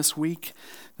person this week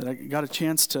that I got a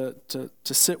chance to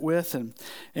sit with,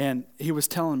 and he was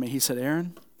telling me, he said,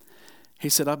 Aaron, he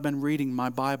said, I've been reading my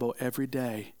Bible every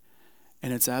day,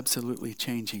 and it's absolutely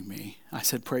changing me. I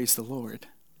said, praise the Lord.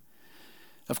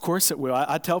 Of course it will.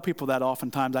 I tell people that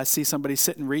oftentimes. I see somebody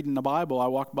sitting reading the Bible. I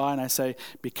walk by and I say,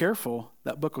 be careful.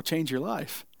 That book will change your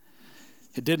life.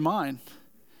 It did mine.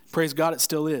 Praise God, it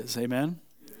still is. Amen?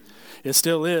 It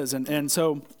still is. And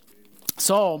so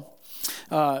Saul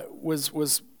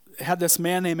was had this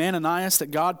man named Ananias,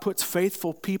 that God puts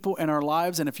faithful people in our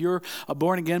lives. And if you're a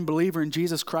born-again believer in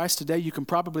Jesus Christ today, you can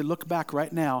probably look back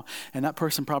right now, and that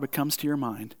person probably comes to your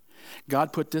mind.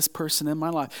 God put this person in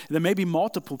my life. There may be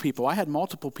multiple people. I had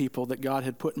multiple people that God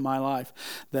had put in my life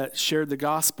that shared the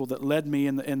gospel, that led me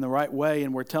in the right way,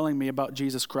 and were telling me about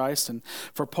Jesus Christ. And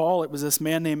for Paul, it was this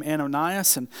man named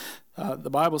Ananias. And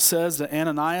the Bible says that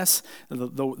Ananias, the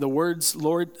Lord's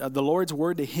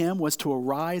word to him was to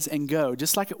arise and go,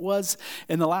 just like it was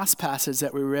in the last passage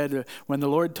that we read when the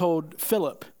Lord told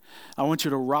Philip, I want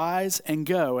you to rise and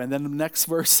go. And then the next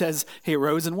verse says he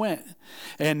arose and went.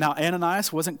 And now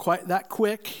Ananias wasn't quite that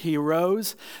quick. He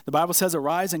arose. The Bible says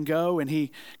arise and go. And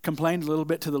he complained a little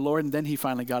bit to the Lord. And then he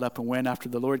finally got up and went after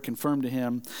the Lord confirmed to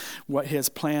him what his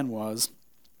plan was.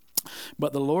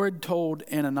 But the Lord told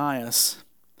Ananias,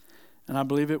 and I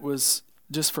believe it was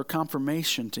just for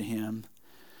confirmation to him,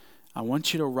 I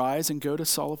want you to rise and go to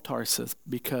Saul of Tarsus,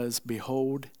 because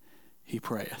behold, he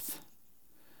prayeth.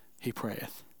 He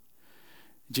prayeth.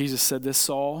 Jesus said, this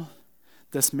Saul,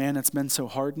 this man that's been so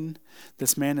hardened,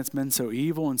 this man that's been so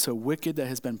evil and so wicked, that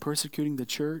has been persecuting the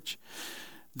church,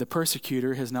 the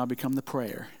persecutor has now become the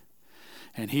prayer.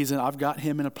 And I've got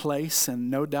him in a place,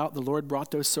 and no doubt the Lord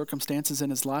brought those circumstances in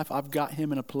his life. I've got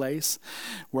him in a place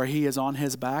where he is on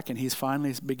his back, and he's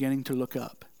finally beginning to look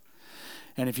up.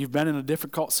 And if you've been in a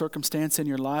difficult circumstance in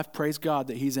your life, praise God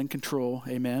that he's in control.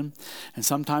 Amen. And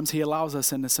sometimes he allows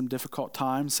us into some difficult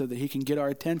times so that he can get our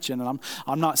attention. And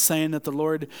I'm not saying that the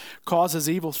Lord causes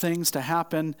evil things to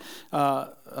happen,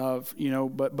 but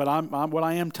what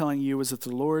I am telling you is that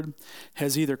the Lord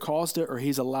has either caused it or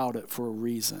he's allowed it for a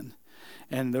reason.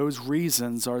 And those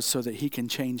reasons are so that he can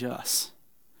change us.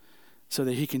 So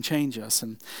that he can change us.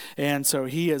 And so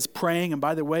he is praying. And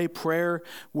by the way, prayer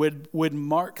would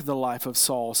mark the life of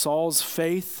Saul. Saul's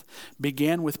faith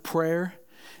began with prayer,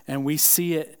 and we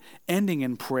see it ending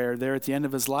in prayer there at the end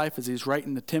of his life as he's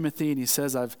writing to Timothy, and he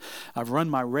says, I've run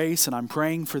my race, and I'm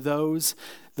praying for those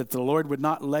that the Lord would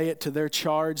not lay it to their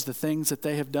charge, the things that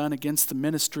they have done against the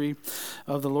ministry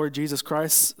of the Lord Jesus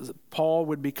Christ. Paul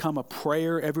would become a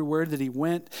prayer everywhere that he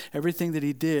went. Everything that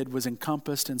he did was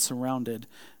encompassed and surrounded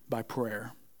by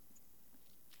prayer.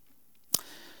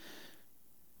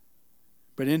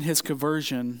 But in his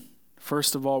conversion,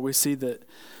 first of all, we see that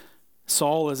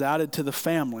Saul is added to the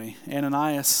family.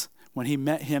 Ananias, when he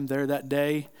met him there that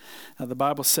day, the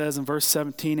Bible says in verse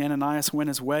 17, Ananias went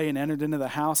his way and entered into the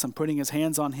house, and putting his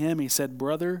hands on him, he said,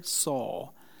 Brother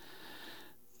Saul,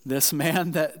 this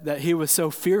man that he was so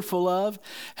fearful of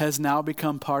has now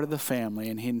become part of the family.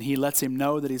 And he lets him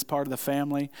know that he's part of the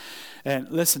family. And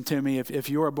listen to me, if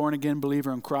you're a born-again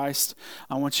believer in Christ,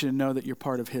 I want you to know that you're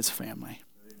part of his family.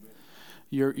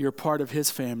 You're part of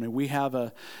his family. We have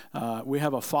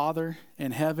a Father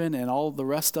in heaven, and all the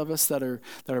rest of us that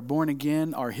are born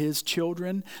again are his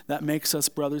children. That makes us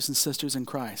brothers and sisters in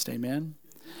Christ. Amen?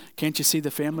 Can't you see the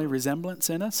family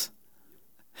resemblance in us?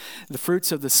 The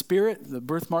fruits of the Spirit, the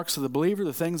birthmarks of the believer,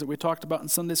 the things that we talked about in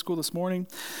Sunday school this morning.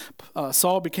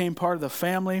 Saul became part of the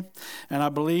family, and I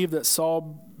believe that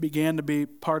Saul began to be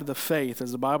part of the faith,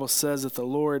 as the Bible says that the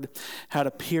Lord had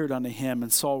appeared unto him,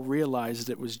 and Saul realized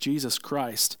it was Jesus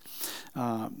Christ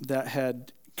that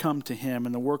had come to him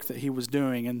and the work that he was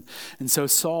doing. And so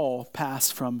Saul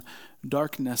passed from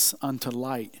darkness unto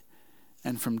light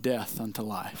and from death unto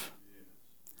life.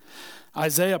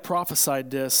 Isaiah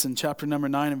prophesied this in chapter number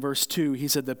 9 and verse 2. He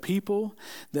said, the people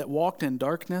that walked in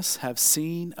darkness have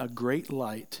seen a great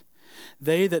light.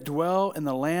 They that dwell in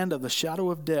the land of the shadow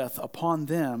of death, upon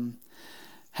them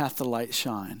hath the light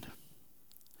shined.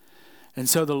 And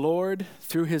so the Lord,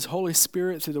 through his Holy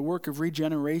Spirit, through the work of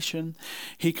regeneration,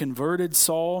 he converted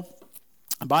Saul.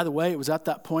 And by the way, it was at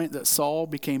that point that Saul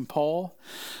became Paul,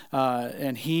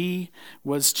 and he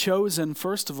was chosen,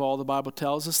 first of all, the Bible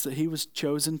tells us that he was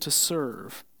chosen to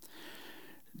serve.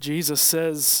 Jesus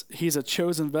says he's a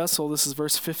chosen vessel, this is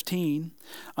verse 15,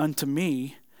 unto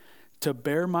me to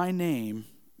bear my name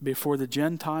before the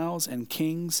Gentiles and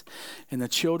kings and the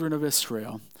children of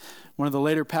Israel. One of the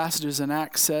later passages in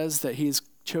Acts says that he's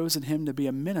chosen him to be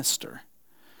a minister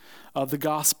of the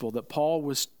gospel, that Paul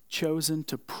was chosen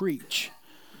to preach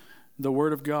the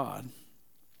word of God.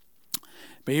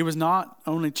 But he was not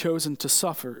only chosen to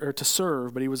suffer or to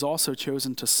serve, but he was also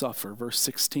chosen to suffer. Verse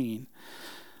 16,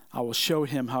 I will show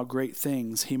him how great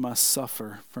things he must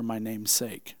suffer for my name's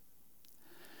sake.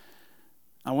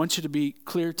 I want you to be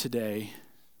clear today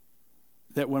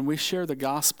that when we share the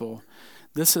gospel,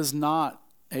 this is not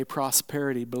a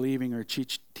prosperity believing or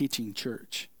teaching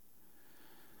church.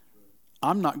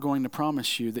 I'm not going to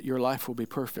promise you that your life will be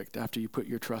perfect after you put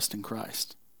your trust in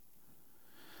Christ.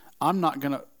 I'm not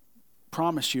going to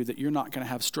promise you that you're not going to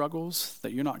have struggles,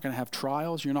 that you're not going to have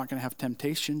trials, you're not going to have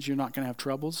temptations, you're not going to have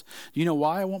troubles. You know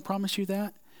why I won't promise you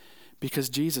that? Because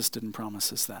Jesus didn't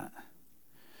promise us that.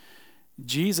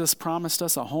 Jesus promised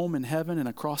us a home in heaven and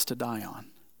a cross to die on.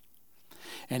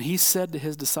 And he said to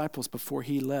his disciples before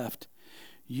he left,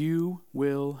 you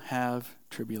will have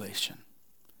tribulation.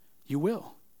 You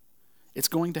will. It's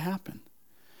going to happen.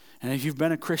 And if you've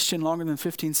been a Christian longer than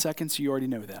 15 seconds, you already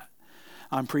know that.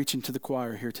 I'm preaching to the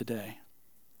choir here today.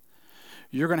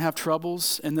 You're going to have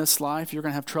troubles in this life. You're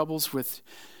going to have troubles with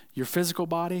your physical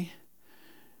body.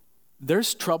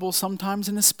 There's trouble sometimes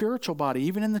in the spiritual body.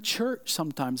 Even in the church,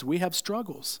 sometimes we have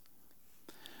struggles.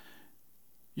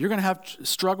 You're going to have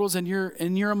struggles in your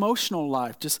emotional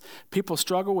life. Just people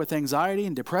struggle with anxiety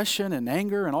and depression and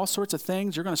anger and all sorts of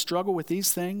things. You're going to struggle with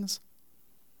these things.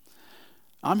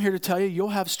 I'm here to tell you, you'll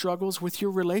have struggles with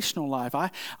your relational life. I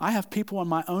have people in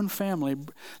my own family,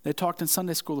 they talked in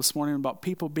Sunday school this morning about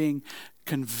people being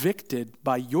convicted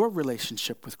by your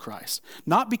relationship with Christ.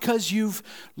 Not because you've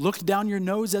looked down your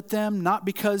nose at them, not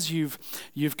because you've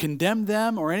condemned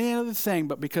them or any other thing,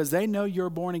 but because they know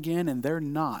you're born again and they're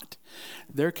not.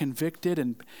 They're convicted,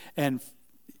 and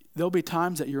there'll be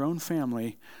times that your own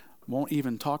family won't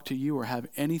even talk to you or have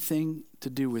anything to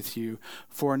do with you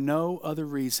for no other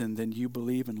reason than you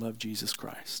believe and love Jesus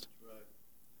Christ. Right.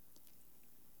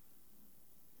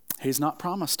 He's not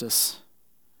promised us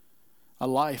a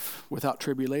life without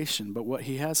tribulation, but what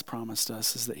he has promised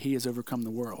us is that he has overcome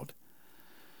the world.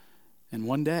 And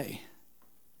one day,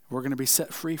 we're going to be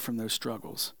set free from those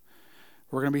struggles.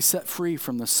 We're going to be set free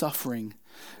from the suffering.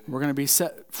 We're going to be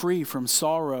set free from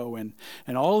sorrow and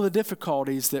all the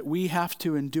difficulties that we have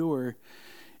to endure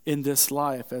in this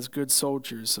life as good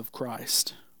soldiers of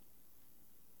Christ.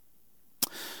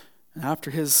 And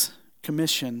after his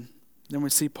commission, then we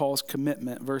see Paul's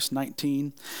commitment, verse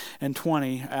 19 and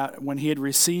 20. When he had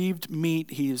received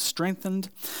meat, he is strengthened.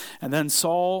 And then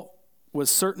Saul was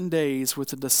certain days with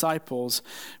the disciples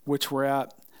which were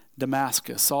at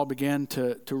Damascus. Saul began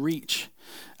to reach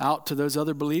out to those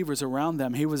other believers around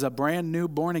them. He was a brand new,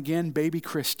 born-again baby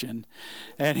Christian.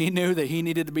 And he knew that he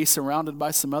needed to be surrounded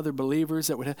by some other believers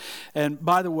that would have. And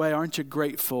by the way, aren't you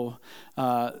grateful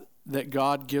that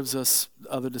God gives us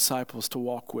other disciples to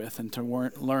walk with and to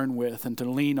learn with and to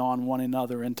lean on one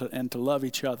another and to love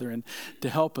each other and to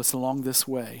help us along this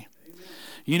way?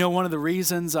 You know, one of the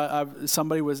reasons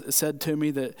somebody said to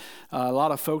me that a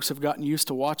lot of folks have gotten used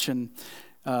to watching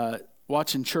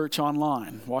church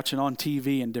online, watching on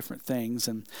TV and different things.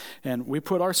 And we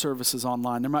put our services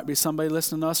online. There might be somebody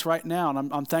listening to us right now,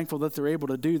 and I'm thankful that they're able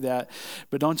to do that.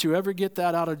 But don't you ever get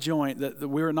that out of joint, that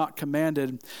we're not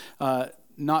commanded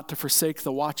not to forsake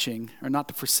the watching or not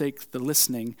to forsake the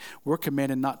listening. We're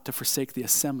commanded not to forsake the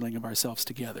assembling of ourselves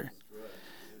together.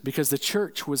 Because the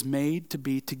church was made to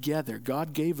be together.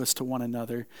 God gave us to one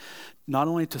another, not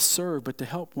only to serve, but to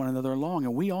help one another along.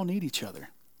 And we all need each other.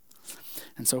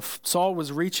 And so Saul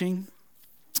was reaching,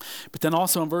 but then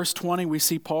also in verse 20, we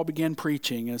see Paul began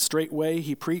preaching. And straightway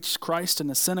he preached Christ in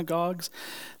the synagogues,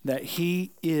 that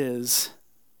he is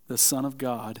the Son of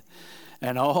God.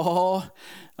 And how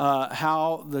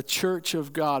the church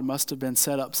of God must have been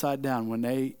set upside down when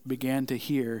they began to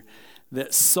hear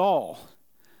that Saul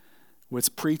was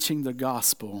preaching the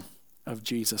gospel of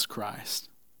Jesus Christ.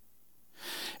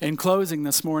 In closing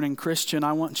this morning, Christian,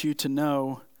 I want you to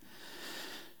know,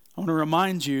 I want to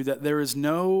remind you that there is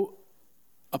no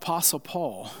Apostle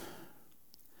Paul,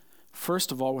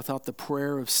 first of all, without the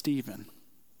prayer of Stephen.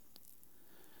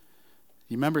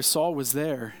 You remember Saul was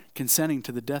there consenting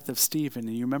to the death of Stephen,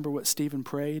 and you remember what Stephen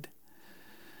prayed?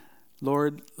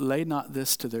 Lord, lay not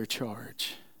this to their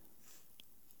charge.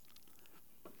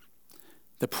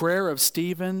 The prayer of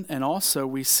Stephen, and also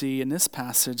we see in this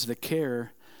passage the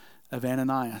care of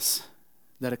Ananias,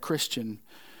 that a Christian,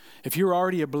 if you're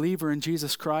already a believer in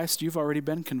Jesus Christ, you've already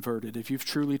been converted. If you've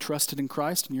truly trusted in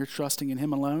Christ and you're trusting in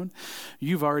him alone,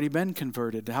 you've already been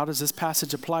converted. How does this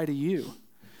passage apply to you?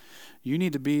 You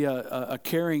need to be a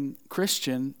caring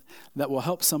Christian that will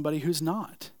help somebody who's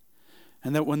not.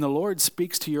 And that when the Lord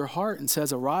speaks to your heart and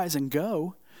says, arise and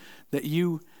go, that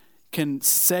you can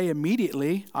say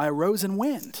immediately, I arose and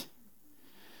went.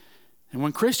 And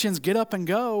when Christians get up and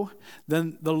go,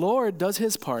 then the Lord does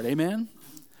his part. Amen?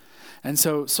 And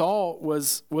so Saul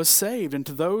was saved. And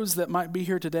to those that might be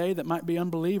here today, that might be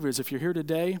unbelievers, if you're here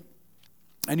today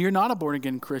and you're not a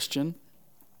born-again Christian,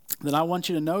 then I want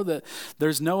you to know that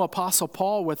there's no Apostle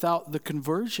Paul without the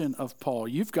conversion of Paul.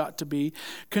 You've got to be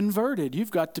converted. You've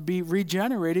got to be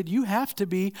regenerated. You have to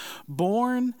be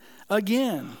born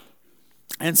again.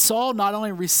 And Saul not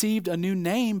only received a new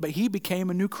name, but he became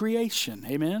a new creation.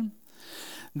 Amen?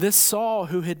 This Saul,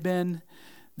 who had been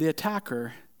the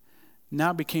attacker,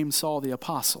 now became Saul the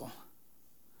apostle.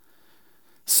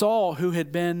 Saul, who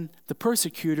had been the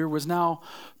persecutor, was now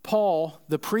Paul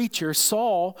the preacher.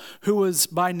 Saul, who was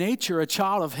by nature a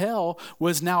child of hell,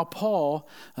 was now Paul,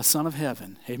 a son of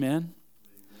heaven. Amen?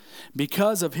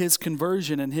 Because of his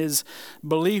conversion and his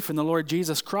belief in the Lord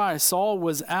Jesus Christ, Saul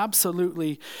was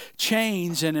absolutely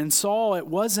changed. And in Saul, it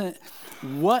wasn't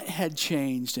what had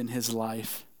changed in his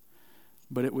life,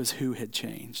 but it was who had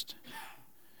changed.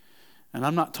 And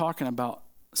I'm not talking about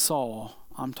Saul,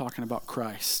 I'm talking about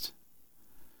Christ.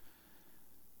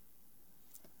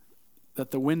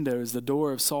 That the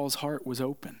door of Saul's heart was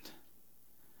opened.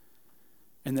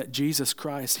 And that Jesus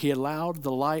Christ, he allowed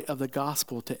the light of the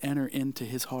gospel to enter into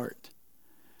his heart.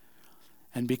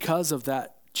 And because of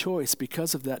that choice,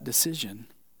 because of that decision,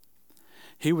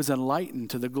 he was enlightened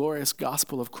to the glorious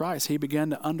gospel of Christ. He began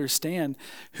to understand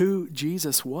who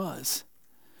Jesus was.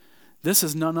 This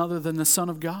is none other than the Son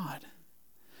of God.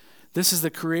 This is the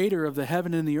creator of the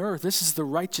heaven and the earth. This is the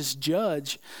righteous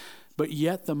judge, but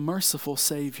yet the merciful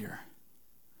Savior.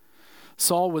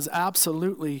 Saul was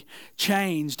absolutely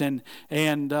changed, and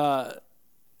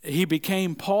he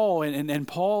became Paul, and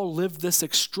Paul lived this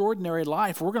extraordinary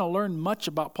life. We're going to learn much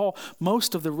about Paul.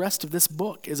 Most of the rest of this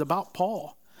book is about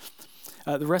Paul.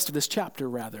 The rest of this chapter,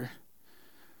 rather,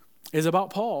 is about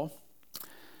Paul.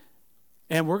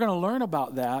 And we're going to learn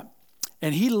about that.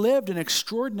 And he lived an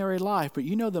extraordinary life, but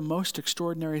you know the most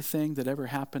extraordinary thing that ever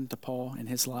happened to Paul in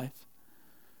his life?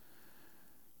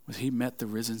 Was he met the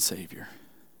risen Savior.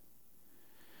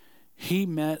 He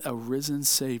met a risen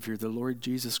Savior, the Lord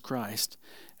Jesus Christ,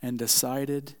 and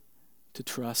decided to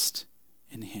trust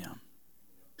in him.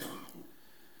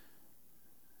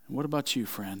 What about you,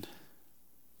 friend?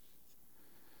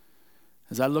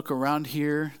 As I look around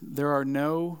here, there are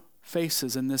no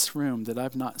faces in this room that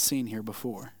I've not seen here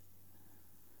before.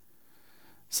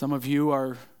 Some of you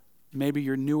are, maybe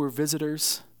you're newer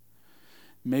visitors.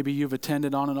 Maybe you've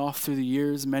attended on and off through the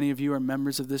years. Many of you are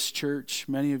members of this church.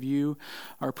 Many of you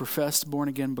are professed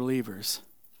born-again believers.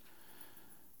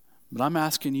 But I'm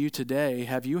asking you today,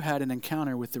 have you had an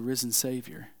encounter with the risen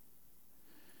Savior?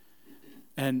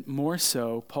 And more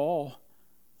so, Paul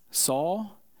saw,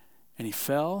 and he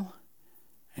fell,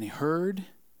 and he heard.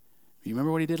 You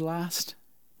remember what he did last?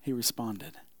 He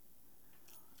responded.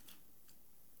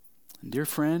 And dear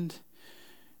friend,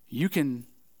 you can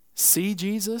see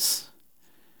Jesus,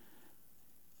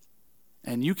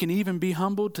 and you can even be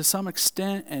humbled to some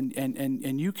extent,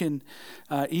 and you can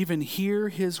even hear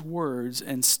his words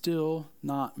and still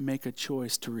not make a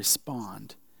choice to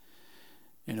respond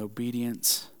in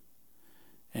obedience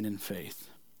and in faith.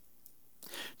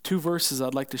 2 verses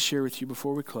I'd like to share with you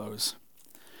before we close.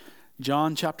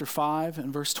 John chapter 5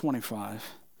 and verse 25.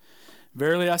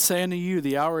 Verily I say unto you,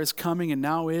 the hour is coming, and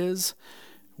now is,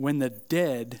 when the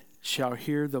dead shall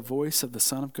hear the voice of the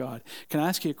Son of God. Can I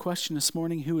ask you a question this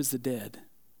morning? Who is the dead?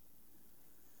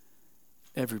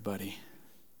 Everybody.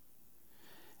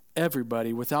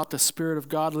 Everybody. Without the Spirit of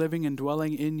God living and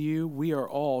dwelling in you, we are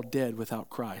all dead without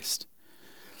Christ.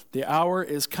 The hour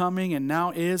is coming, and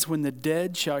now is, when the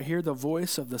dead shall hear the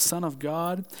voice of the Son of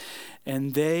God,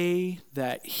 and they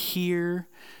that hear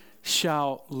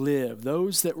shall live.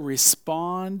 Those that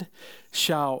respond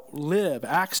shall live.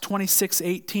 Acts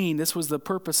 26:18. This was the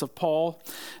purpose of Paul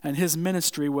and his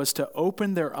ministry, was to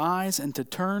open their eyes and to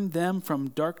turn them from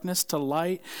darkness to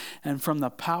light and from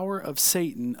the power of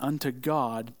Satan unto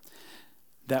God.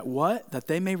 That what? That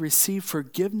they may receive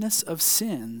forgiveness of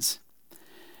sins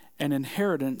and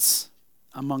inheritance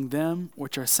among them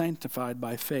which are sanctified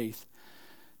by faith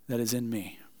that is in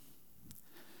me.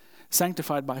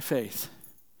 Sanctified by faith.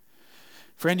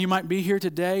 Friend, you might be here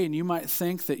today and you might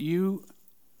think that you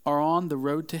are on the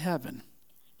road to heaven.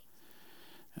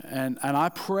 And I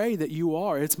pray that you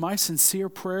are. It's my sincere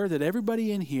prayer that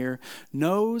everybody in here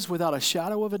knows without a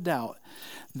shadow of a doubt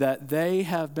that they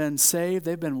have been saved,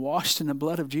 they've been washed in the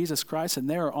blood of Jesus Christ, and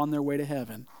they are on their way to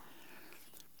heaven.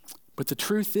 But the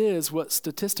truth is, what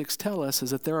statistics tell us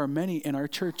is that there are many in our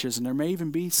churches, and there may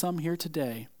even be some here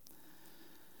today,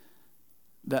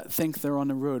 that think they're on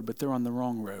the road, but they're on the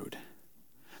wrong road.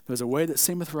 There's a way that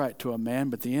seemeth right to a man,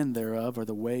 but the end thereof are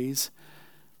the ways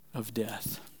of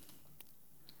death.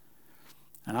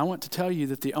 And I want to tell you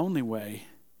that the only way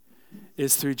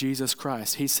is through Jesus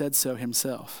Christ. He said so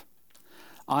himself.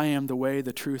 I am the way,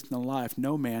 the truth, and the life.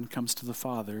 No man comes to the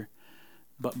Father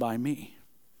but by me.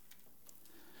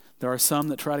 There are some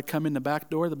that try to come in the back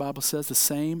door. The Bible says the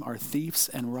same are thieves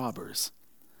and robbers.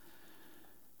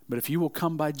 But if you will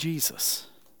come by Jesus,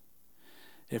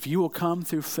 if you will come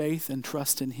through faith and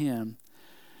trust in him,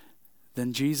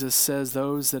 then Jesus says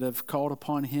those that have called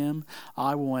upon him,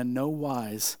 I will in no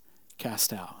wise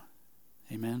cast out.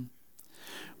 Amen.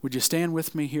 Would you stand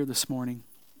with me here this morning?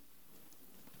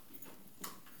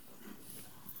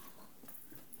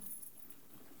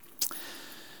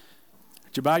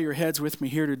 Would you bow your heads with me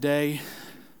here today?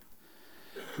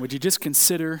 Would you just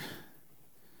consider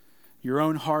your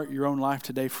own heart, your own life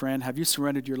today, friend? Have you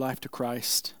surrendered your life to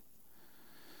Christ?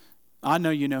 I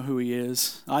know you know who he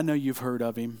is. I know you've heard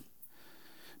of him.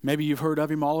 Maybe you've heard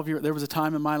of him all of your... There was a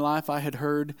time in my life I had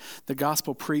heard the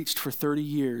gospel preached for 30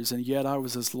 years, and yet I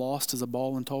was as lost as a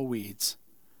ball in tall weeds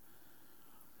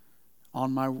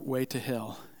on my way to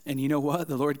hell. And you know what?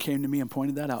 The Lord came to me and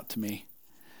pointed that out to me.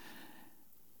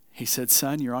 He said,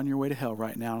 son, you're on your way to hell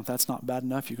right now. If that's not bad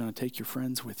enough, you're going to take your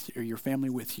friends with you, or your family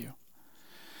with you.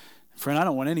 Friend, I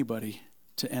don't want anybody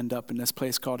to end up in this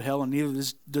place called hell, and neither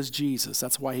does Jesus.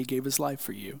 That's why he gave his life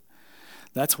for you.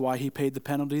 That's why he paid the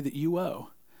penalty that you owe.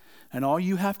 And all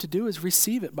you have to do is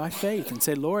receive it by faith and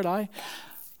say, Lord, I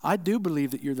do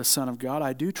believe that you're the Son of God.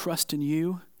 I do trust in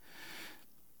you.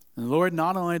 And Lord,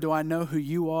 not only do I know who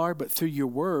you are, but through your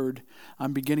word,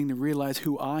 I'm beginning to realize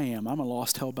who I am. I'm a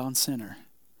lost, hell-bound sinner.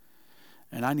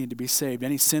 And I need to be saved.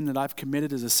 Any sin that I've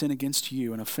committed is a sin against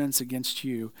you, an offense against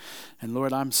you. And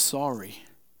Lord, I'm sorry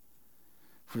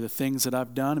for the things that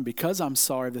I've done. And because I'm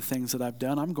sorry for the things that I've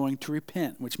done, I'm going to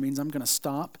repent, which means I'm going to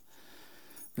stop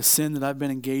the sin that I've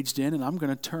been engaged in, and I'm going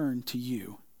to turn to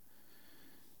you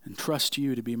and trust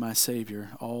you to be my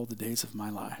Savior all the days of my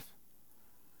life.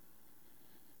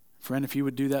 Friend, if you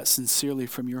would do that sincerely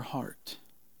from your heart,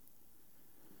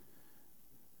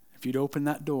 if you'd open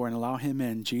that door and allow him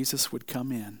in, Jesus would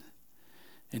come in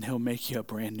and he'll make you a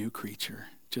brand new creature,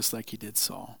 just like he did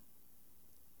Saul.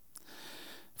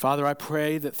 Father, I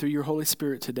pray that through your Holy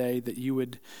Spirit today that you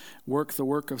would work the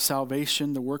work of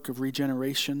salvation, the work of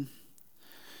regeneration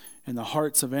in the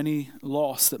hearts of any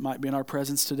lost that might be in our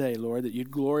presence today, Lord, that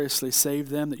you'd gloriously save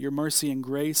them, that your mercy and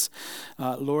grace,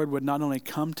 Lord, would not only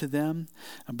come to them,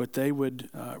 but they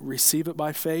would receive it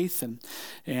by faith.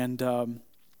 And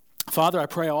Father, I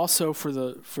pray also for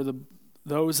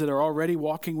those that are already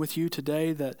walking with you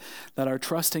today, that are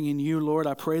trusting in you, Lord.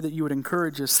 I pray that you would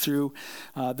encourage us through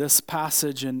this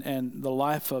passage and the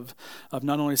life of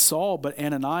not only Saul, but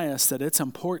Ananias, that it's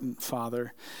important,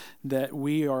 Father, that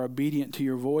we are obedient to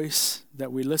your voice,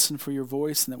 that we listen for your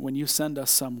voice, and that when you send us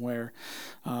somewhere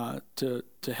to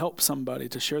help somebody,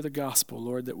 to share the gospel,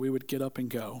 Lord, that we would get up and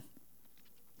go.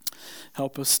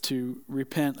 Help us to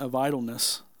repent of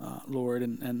idleness, Lord,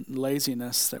 and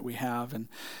laziness that we have,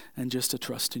 and just to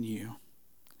trust in you.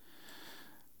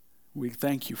 We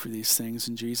thank you for these things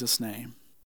in Jesus' name.